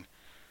song,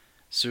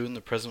 "Soon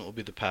the present will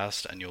be the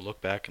past and you'll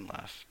look back and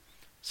laugh."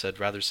 Said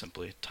rather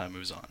simply, time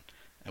moves on,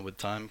 and with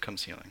time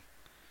comes healing.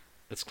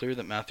 It's clear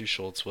that Matthew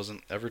Schultz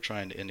wasn't ever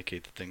trying to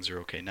indicate that things are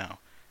okay now.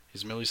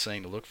 He's merely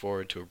saying to look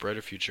forward to a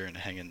brighter future and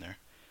to hang in there.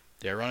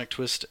 The ironic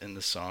twist in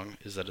this song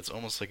is that it's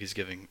almost like he's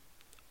giving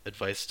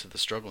advice to the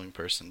struggling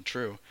person,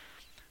 True,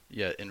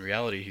 yet in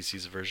reality he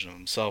sees a version of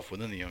himself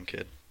within the young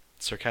kid.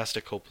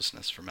 Sarcastic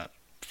hopelessness for Matt.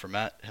 For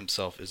Matt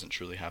himself isn't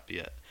truly happy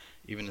yet.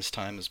 Even as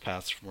time has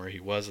passed from where he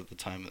was at the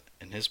time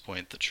and his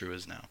point that True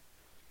is now.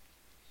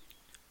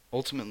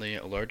 Ultimately,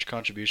 a large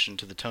contribution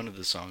to the tone of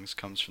the songs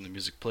comes from the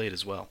music played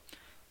as well.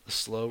 A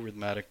slow,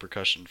 rhythmic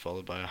percussion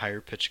followed by a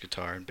higher-pitched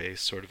guitar and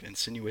bass sort of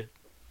insinuate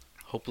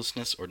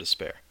hopelessness or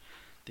despair.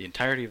 The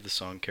entirety of the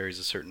song carries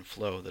a certain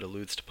flow that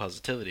alludes to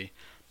positivity,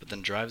 but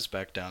then drives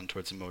back down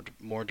towards a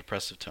more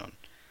depressive tone.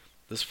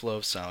 This flow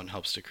of sound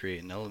helps to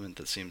create an element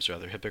that seems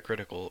rather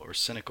hypocritical or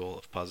cynical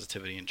of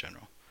positivity in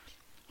general.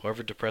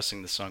 However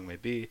depressing the song may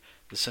be,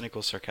 the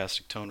cynical,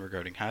 sarcastic tone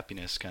regarding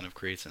happiness kind of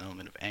creates an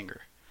element of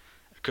anger.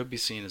 It could be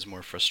seen as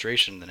more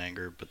frustration than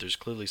anger, but there's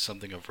clearly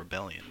something of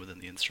rebellion within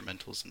the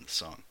instrumentals in the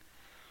song.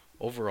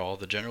 Overall,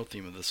 the general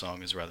theme of the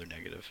song is rather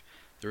negative.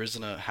 There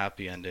isn't a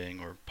happy ending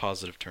or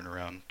positive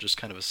turnaround, just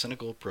kind of a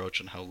cynical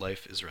approach on how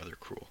life is rather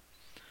cruel.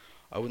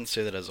 I wouldn't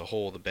say that as a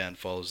whole the band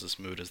follows this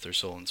mood as their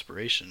sole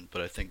inspiration, but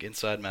I think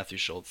inside Matthew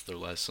Schultz there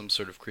lies some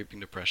sort of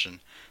creeping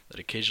depression that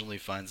occasionally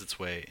finds its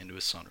way into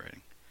his songwriting.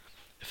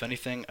 If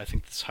anything, I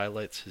think this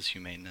highlights his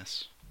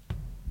humaneness.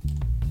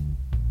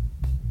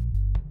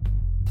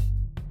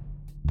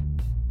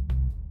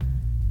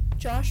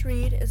 Josh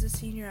Reed is a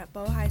senior at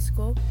Bow High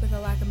School with a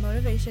lack of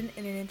motivation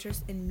and an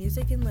interest in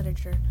music and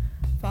literature.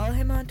 Follow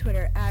him on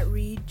Twitter at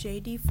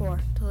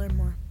ReedJD4 to learn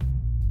more.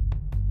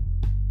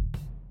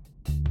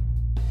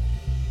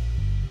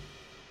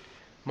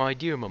 My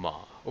dear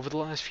Mama, over the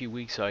last few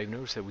weeks I have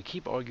noticed that we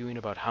keep arguing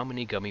about how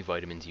many gummy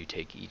vitamins you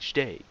take each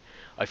day.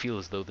 I feel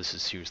as though this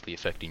is seriously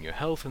affecting your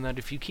health and that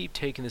if you keep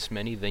taking this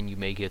many then you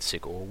may get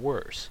sick or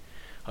worse.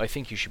 I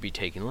think you should be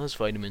taking less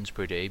vitamins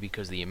per day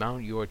because the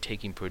amount you are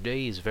taking per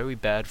day is very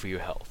bad for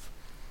your health.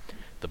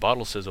 The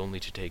bottle says only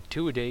to take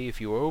 2 a day if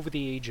you are over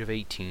the age of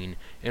 18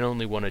 and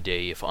only 1 a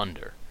day if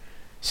under.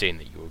 Saying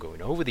that you are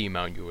going over the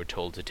amount you were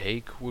told to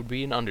take would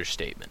be an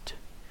understatement.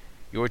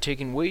 You are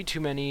taking way too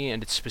many,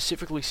 and it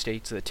specifically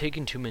states that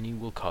taking too many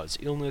will cause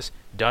illness,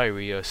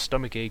 diarrhea,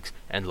 stomach aches,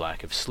 and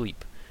lack of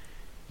sleep.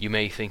 You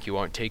may think you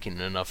aren't taking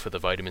enough for the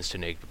vitamins to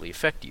negatively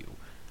affect you.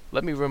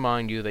 Let me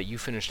remind you that you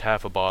finished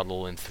half a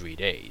bottle in 3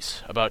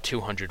 days, about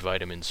 200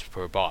 vitamins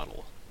per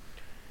bottle.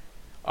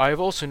 I have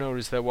also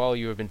noticed that while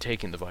you have been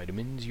taking the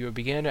vitamins, you have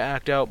began to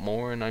act out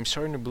more, and I'm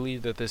starting to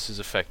believe that this is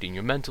affecting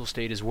your mental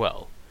state as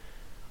well.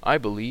 I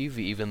believe,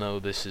 even though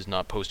this is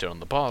not posted on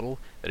the bottle,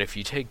 that if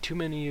you take too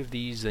many of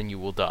these, then you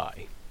will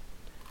die.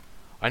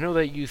 I know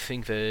that you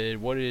think that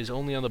what is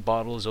only on the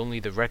bottle is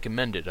only the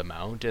recommended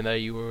amount, and that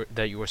you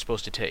are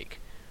supposed to take.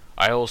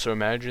 I also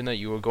imagine that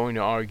you are going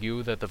to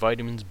argue that the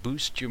vitamins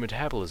boost your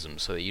metabolism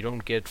so that you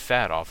don't get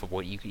fat off of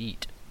what you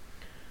eat.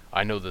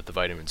 I know that the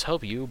vitamins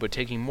help you, but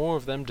taking more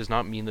of them does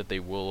not mean that they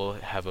will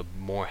have a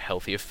more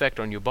healthy effect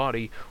on your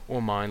body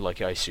or mind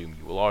like I assume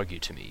you will argue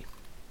to me.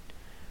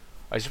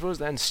 I suppose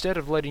that instead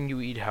of letting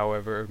you eat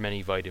however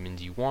many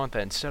vitamins you want,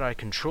 that instead I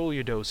control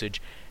your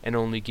dosage and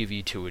only give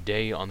you 2 a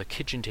day on the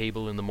kitchen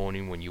table in the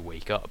morning when you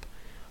wake up.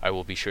 I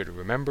will be sure to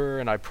remember,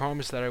 and I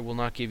promise that I will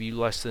not give you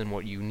less than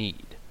what you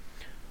need.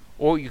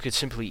 Or you could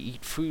simply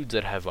eat foods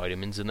that have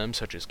vitamins in them,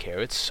 such as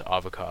carrots,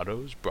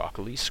 avocados,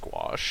 broccoli,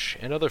 squash,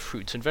 and other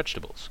fruits and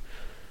vegetables.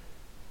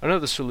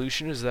 Another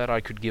solution is that I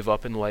could give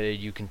up and let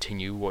you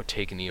continue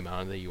taking the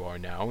amount that you are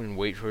now and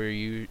wait for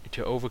you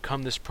to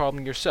overcome this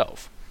problem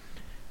yourself.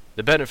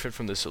 The benefit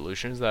from this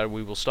solution is that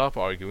we will stop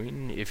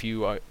arguing. If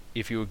you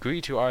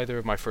agree to either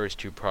of my first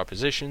 2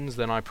 propositions,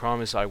 then I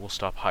promise I will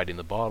stop hiding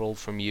the bottle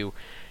from you,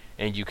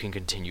 and you can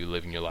continue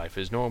living your life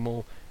as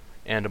normal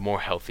and a more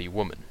healthy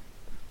woman.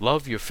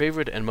 Love, your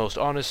favorite and most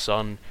honest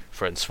son,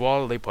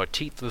 Francois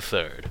Lepartit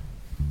III.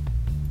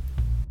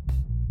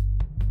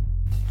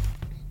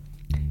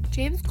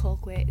 James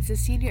Colquitt is a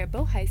senior at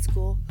Bow High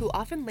School who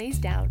often lays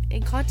down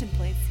and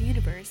contemplates the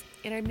universe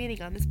and our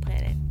meaning on this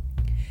planet.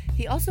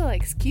 He also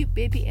likes cute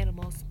baby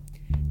animals.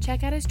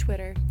 Check out his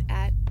Twitter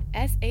at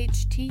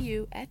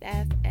SHTUFFNSUCH.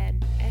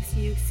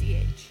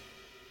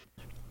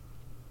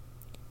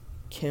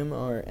 Kim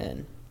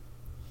R.N.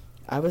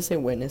 I was a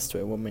witness to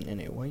a woman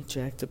in a white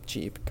jacked-up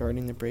Jeep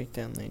guarding the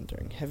breakdown lane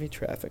during heavy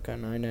traffic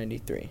on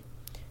I-93.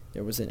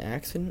 There was an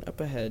accident up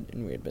ahead,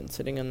 and we had been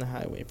sitting on the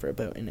highway for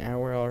about an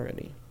hour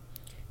already.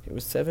 It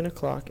was 7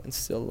 o'clock and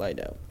still light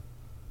out.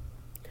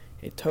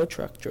 A tow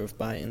truck drove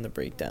by in the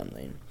breakdown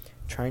lane,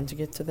 trying to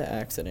get to the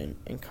accident,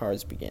 and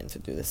cars began to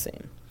do the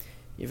same.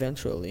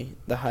 Eventually,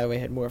 the highway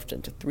had morphed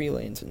into 3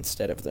 lanes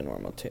instead of the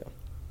normal 2.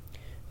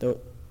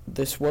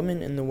 This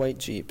woman in the white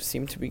Jeep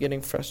seemed to be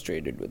getting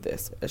frustrated with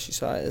this, as she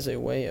saw it as a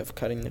way of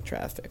cutting the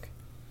traffic.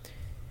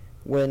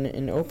 When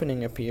an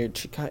opening appeared,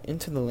 she cut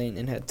into the lane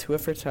and had 2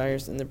 of her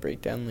tires in the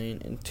breakdown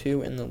lane and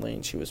 2 in the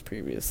lane she was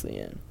previously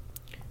in.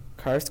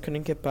 Cars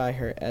couldn't get by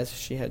her, as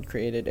she had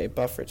created a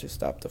buffer to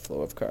stop the flow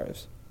of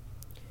cars.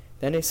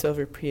 Then a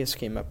silver Prius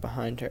came up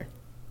behind her.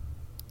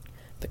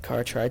 The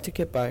car tried to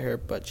get by her,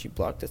 but she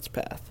blocked its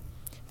path.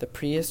 The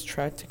Prius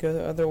tried to go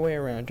the other way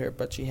around her,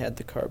 but she had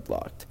the car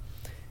blocked.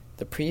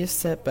 The Prius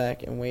sat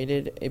back and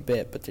waited a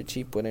bit, but the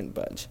Jeep wouldn't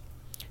budge.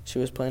 She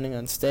was planning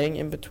on staying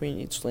in between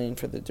each lane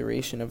for the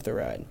duration of the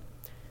ride.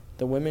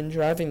 The woman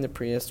driving the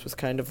Prius was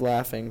kind of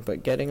laughing,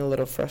 but getting a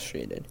little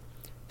frustrated.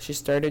 She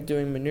started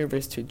doing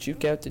maneuvers to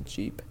juke out the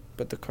Jeep,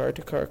 but the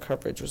car-to-car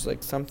coverage was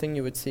like something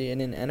you would see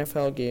in an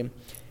NFL game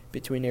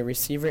between a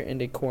receiver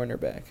and a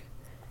cornerback.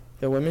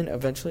 The woman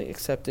eventually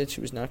accepted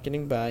she was not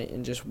getting by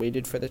and just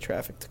waited for the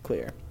traffic to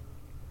clear.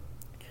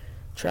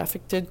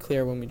 Traffic did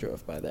clear when we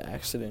drove by the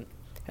accident.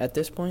 At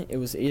this point, it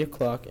was 8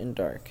 o'clock and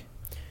dark.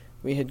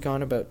 We had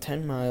gone about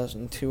 10 miles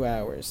in 2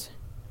 hours.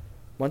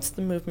 Once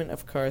the movement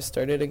of cars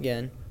started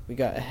again, we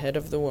got ahead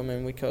of the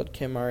woman we called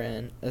Kim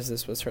R.N., as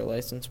this was her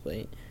license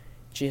plate.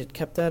 She had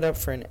kept that up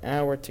for an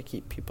hour to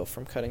keep people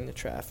from cutting the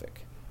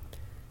traffic.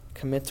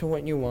 Commit to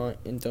what you want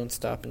and don't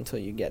stop until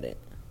you get it.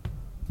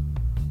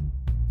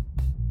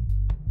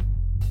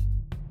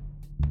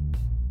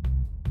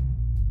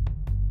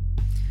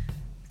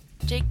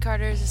 Jake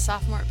Carter is a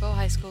sophomore at Bow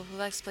High School who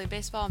likes to play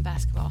baseball and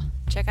basketball.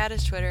 Check out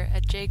his Twitter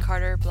at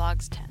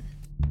jcarterblogs10.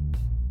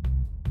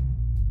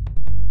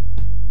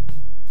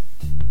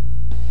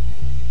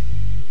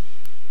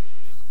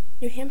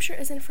 New Hampshire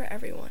isn't for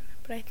everyone,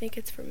 but I think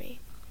it's for me.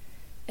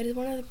 It is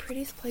one of the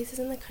prettiest places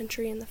in the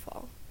country in the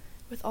fall,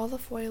 with all the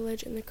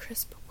foliage and the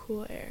crisp,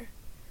 cool air.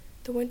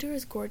 The winter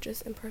is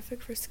gorgeous and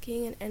perfect for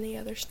skiing and any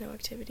other snow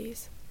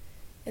activities.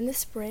 In the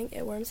spring,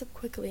 it warms up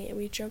quickly and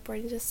we jump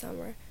right into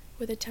summer,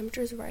 with the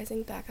temperatures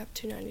rising back up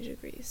to 90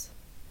 degrees.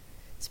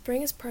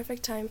 Spring is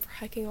perfect time for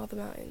hiking all the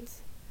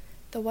mountains.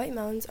 The White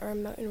Mountains are a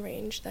mountain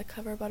range that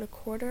cover about a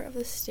quarter of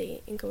the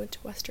state and go into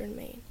western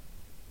Maine.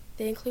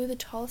 They include the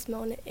tallest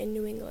mountain in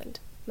New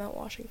England, Mount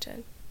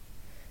Washington.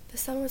 The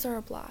summers are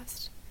a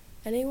blast.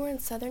 Anywhere in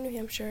southern New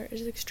Hampshire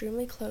is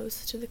extremely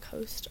close to the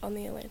coast on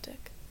the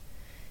Atlantic.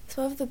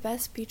 Some of the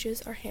best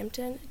beaches are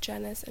Hampton,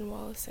 Jenness, and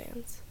Wallace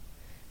Sands.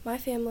 My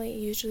family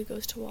usually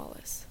goes to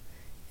Wallace.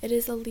 It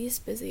is the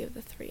least busy of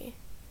the 3.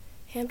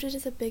 Hampton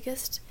is the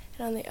biggest,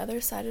 and on the other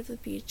side of the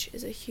beach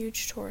is a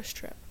huge tourist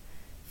strip,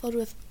 filled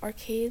with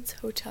arcades,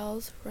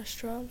 hotels,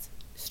 restaurants,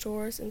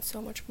 stores, and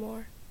so much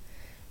more.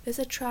 This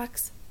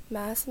attracts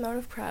mass amount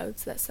of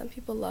crowds that some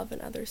people love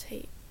and others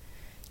hate.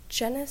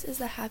 Jenness is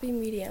the happy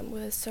medium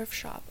with a surf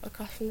shop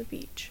across from the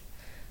beach,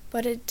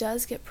 but it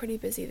does get pretty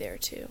busy there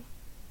too.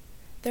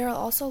 There are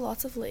also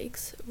lots of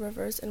lakes,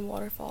 rivers, and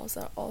waterfalls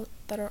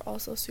that are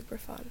also super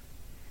fun.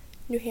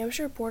 New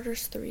Hampshire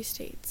borders 3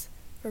 states,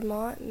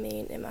 Vermont,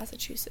 Maine, and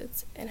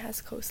Massachusetts, and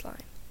has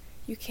coastline.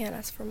 You can't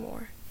ask for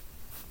more.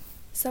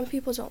 Some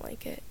people don't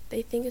like it.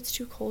 They think it's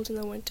too cold in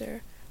the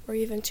winter, or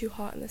even too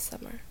hot in the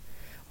summer,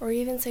 or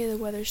even say the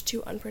weather's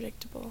too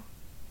unpredictable.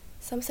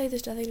 Some say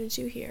there's nothing to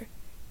do here.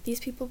 These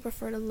people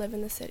prefer to live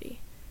in the city.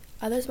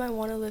 Others might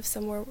want to live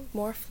somewhere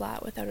more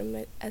flat without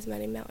as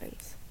many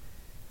mountains.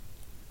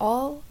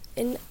 All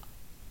in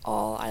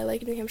all, I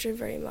like New Hampshire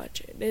very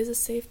much. It is a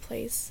safe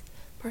place,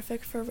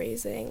 perfect for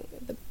raising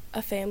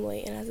a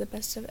family, and has the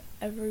best of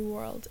every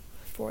world,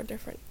 4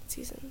 different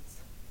seasons.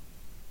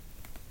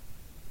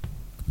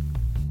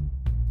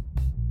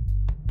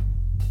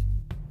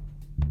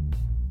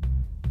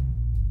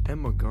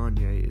 Emma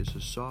Gagne is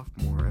a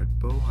sophomore at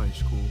Bow High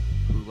School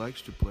who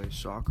likes to play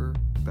soccer,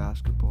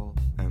 basketball,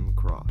 and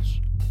lacrosse.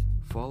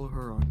 Follow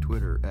her on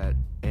Twitter at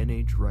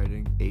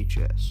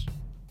NHWritingHS.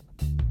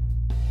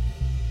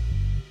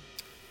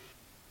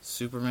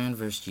 Superman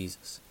vs.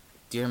 Jesus.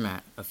 Dear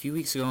Matt, a few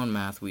weeks ago in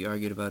math we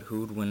argued about who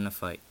would win in a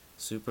fight,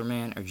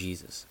 Superman or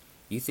Jesus.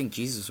 You think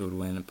Jesus would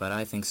win, but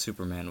I think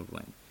Superman would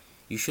win.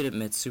 You should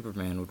admit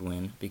Superman would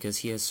win because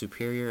he has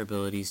superior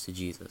abilities to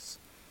Jesus.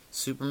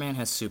 Superman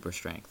has super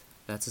strength.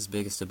 That's his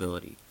biggest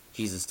ability.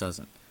 Jesus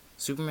doesn't.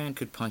 Superman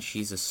could punch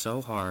Jesus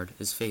so hard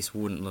his face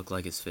wouldn't look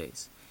like his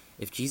face.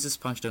 If Jesus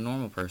punched a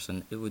normal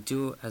person, it would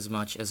do as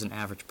much as an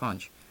average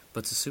punch,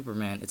 but to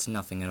Superman it's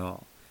nothing at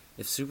all.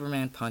 If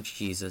Superman punched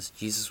Jesus,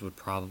 Jesus would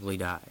probably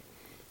die.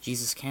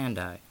 Jesus can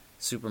die.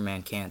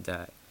 Superman can't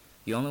die.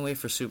 The only way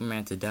for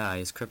Superman to die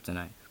is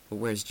kryptonite, but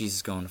where's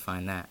Jesus going to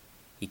find that?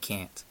 He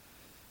can't.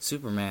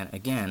 Superman,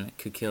 again,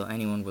 could kill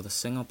anyone with a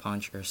single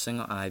punch or a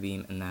single eye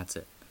beam, and that's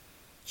it.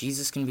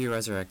 Jesus can be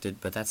resurrected,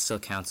 but that still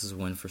counts as a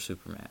win for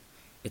Superman.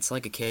 It's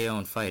like a KO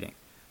in fighting.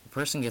 A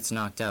person gets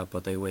knocked out,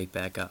 but they wake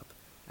back up.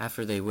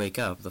 After they wake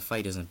up, the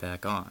fight isn't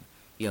back on.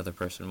 The other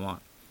person won.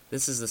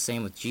 This is the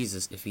same with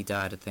Jesus if he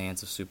died at the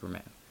hands of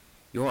Superman.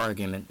 Your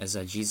argument is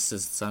that Jesus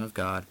is the Son of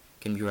God,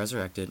 can be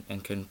resurrected,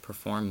 and can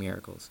perform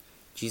miracles.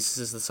 Jesus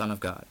is the Son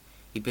of God.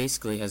 He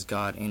basically has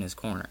God in his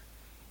corner.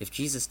 If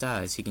Jesus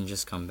dies, he can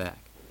just come back.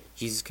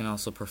 Jesus can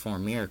also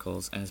perform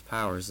miracles and his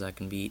powers that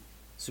can beat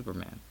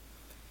Superman.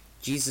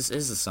 Jesus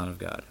is the Son of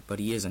God, but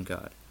he isn't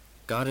God.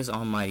 God is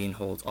almighty and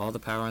holds all the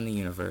power in the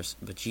universe,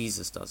 but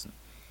Jesus doesn't.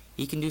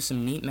 He can do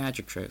some neat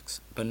magic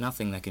tricks, but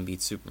nothing that can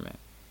beat Superman.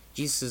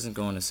 Jesus isn't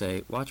going to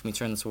say, watch me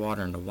turn this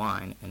water into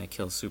wine, and it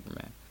kills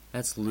Superman.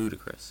 That's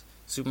ludicrous.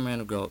 Superman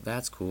would go,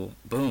 that's cool,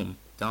 boom,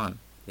 done,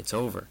 it's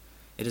over.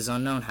 It is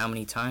unknown how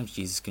many times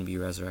Jesus can be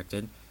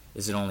resurrected.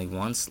 Is it only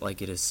once,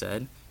 like it is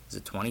said? Is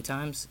it 20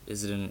 times?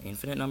 Is it an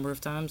infinite number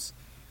of times?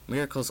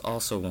 Miracles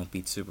also won't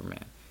beat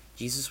Superman.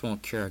 Jesus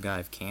won't cure a guy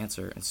of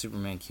cancer, and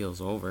Superman keels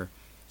over.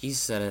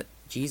 Jesus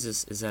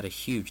is at a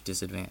huge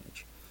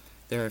disadvantage.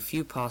 There are a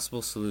few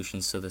possible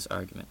solutions to this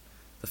argument.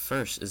 The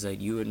first is that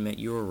you admit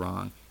you were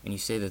wrong, and you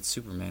say that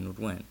Superman would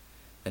win.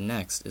 The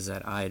next is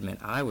that I admit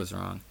I was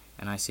wrong,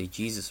 and I say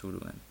Jesus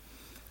would win.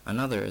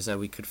 Another is that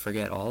we could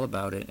forget all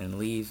about it and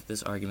leave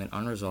this argument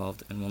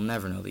unresolved, and we'll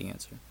never know the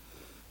answer.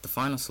 The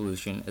final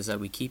solution is that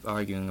we keep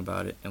arguing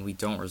about it, and we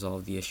don't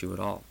resolve the issue at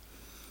all.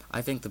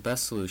 I think the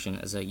best solution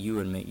is that you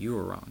admit you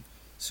were wrong.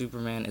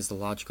 Superman is the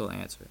logical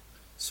answer.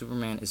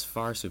 Superman is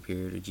far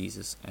superior to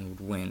Jesus and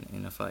would win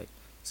in a fight.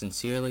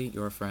 Sincerely,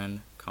 your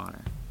friend,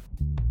 Connor.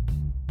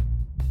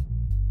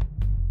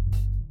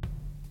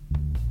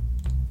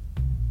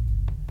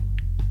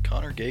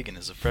 Connor Gagan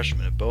is a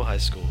freshman at Bow High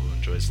School who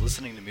enjoys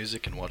listening to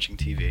music and watching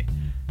TV.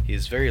 He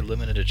has very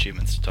limited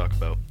achievements to talk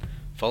about.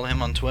 Follow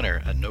him on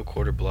Twitter at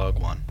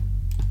NoQuarterBlog1.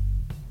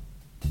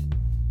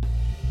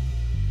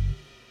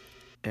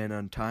 An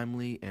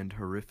Untimely and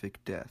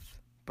Horrific Death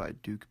by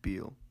Duke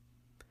Beale.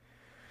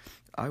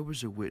 I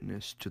was a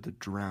witness to the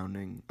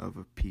drowning of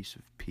a piece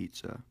of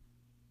pizza.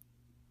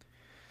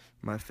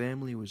 My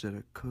family was at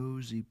a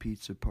cozy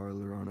pizza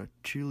parlor on a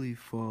chilly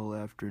fall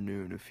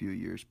afternoon a few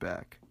years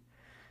back.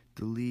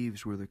 The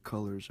leaves were the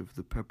colors of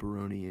the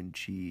pepperoni and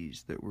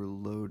cheese that were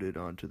loaded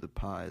onto the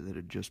pie that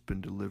had just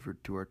been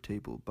delivered to our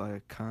table by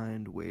a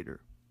kind waiter.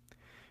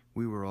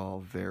 We were all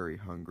very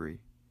hungry.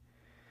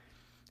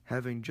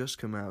 Having just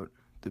come out,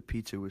 the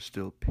pizza was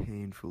still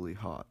painfully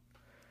hot.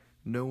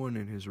 No one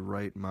in his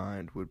right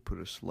mind would put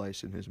a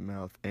slice in his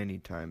mouth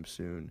anytime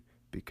soon,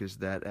 because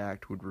that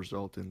act would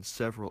result in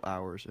several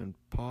hours and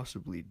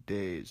possibly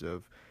days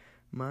of,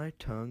 "My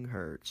tongue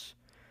hurts,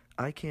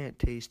 I can't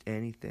taste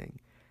anything,"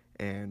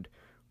 and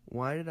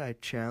 "Why did I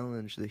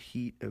challenge the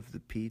heat of the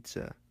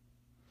pizza?"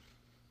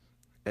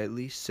 At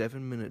least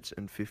 7 minutes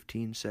and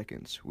 15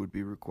 seconds would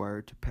be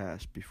required to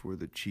pass before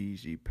the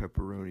cheesy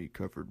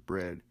pepperoni-covered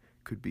bread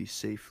could be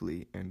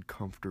safely and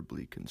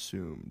comfortably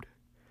consumed.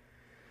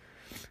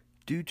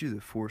 Due to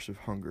the force of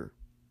hunger,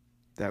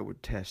 that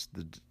would test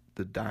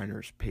the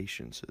diner's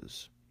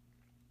patiences.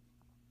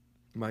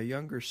 My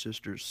younger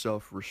sister's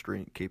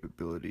self-restraint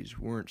capabilities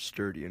weren't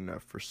sturdy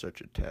enough for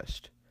such a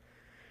test.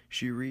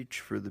 She reached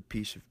for the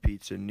piece of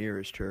pizza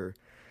nearest her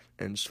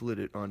and slid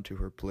it onto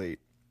her plate.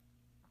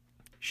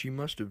 She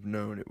must have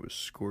known it was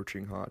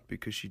scorching hot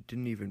because she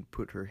didn't even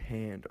put her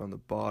hand on the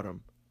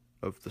bottom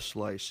of the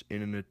slice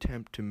in an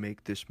attempt to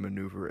make this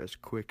maneuver as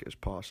quick as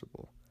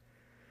possible.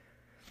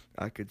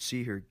 I could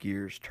see her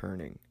gears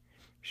turning.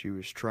 She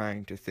was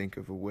trying to think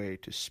of a way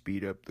to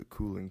speed up the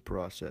cooling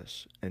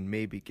process and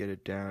maybe get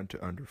it down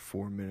to under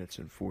 4 minutes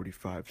and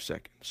 45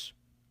 seconds.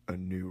 A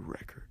new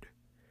record.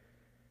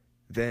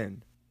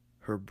 Then,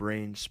 her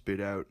brain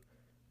spit out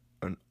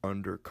an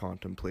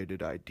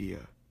under-contemplated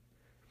idea.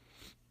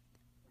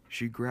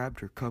 She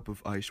grabbed her cup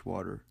of ice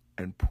water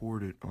and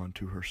poured it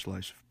onto her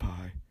slice of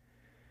pie.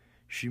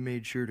 She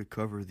made sure to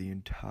cover the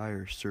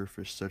entire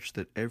surface such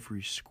that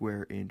every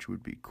square inch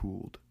would be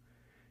cooled.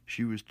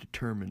 She was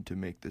determined to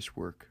make this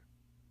work.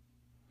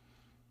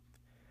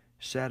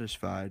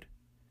 Satisfied,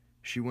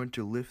 she went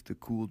to lift the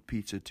cooled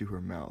pizza to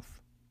her mouth.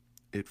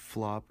 It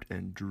flopped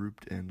and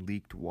drooped and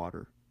leaked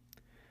water.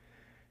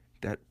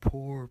 That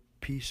poor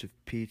piece of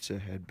pizza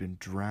had been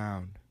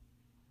drowned.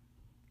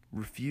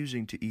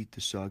 Refusing to eat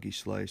the soggy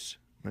slice,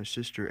 my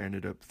sister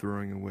ended up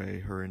throwing away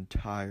her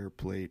entire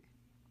plate.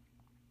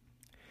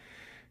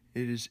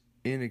 It is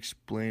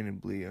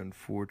inexplainably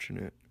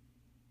unfortunate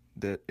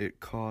that it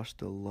cost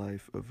the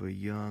life of a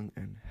young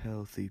and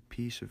healthy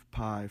piece of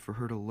pie for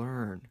her to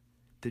learn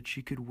that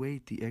she could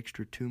wait the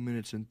extra 2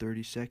 minutes and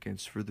 30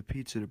 seconds for the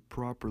pizza to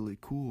properly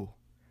cool.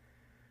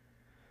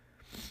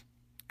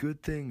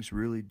 Good things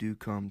really do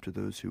come to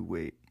those who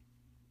wait.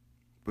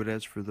 But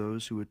as for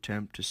those who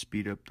attempt to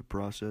speed up the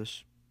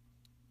process,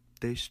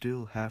 they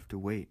still have to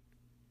wait.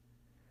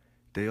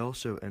 They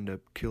also end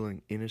up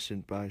killing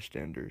innocent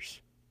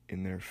bystanders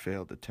in their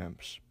failed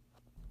attempts.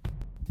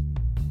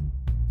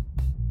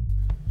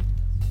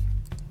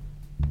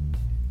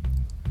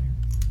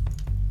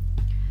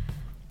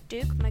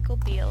 Duke Michael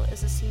Beal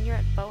is a senior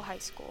at Bow High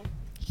School.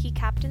 He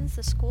captains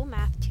the school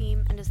math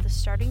team and is the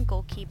starting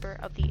goalkeeper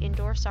of the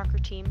indoor soccer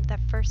team that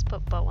first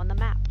put Bow on the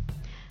map,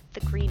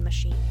 the Green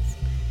Machines.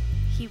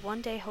 He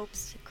one day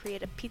hopes to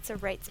create a pizza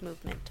rights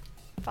movement.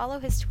 Follow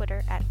his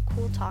Twitter at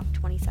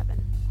CoolTalk27.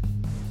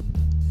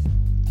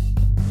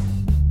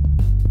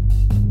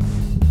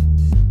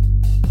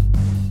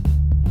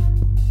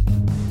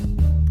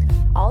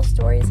 All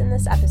stories in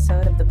this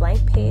episode of The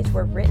Blank Page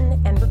were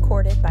written and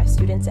recorded by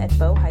students at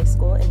Bow High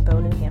School in Bow,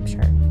 New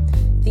Hampshire.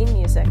 Theme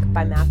music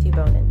by Matthew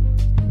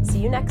Bonin. See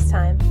you next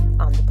time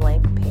on The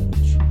Blank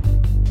Page.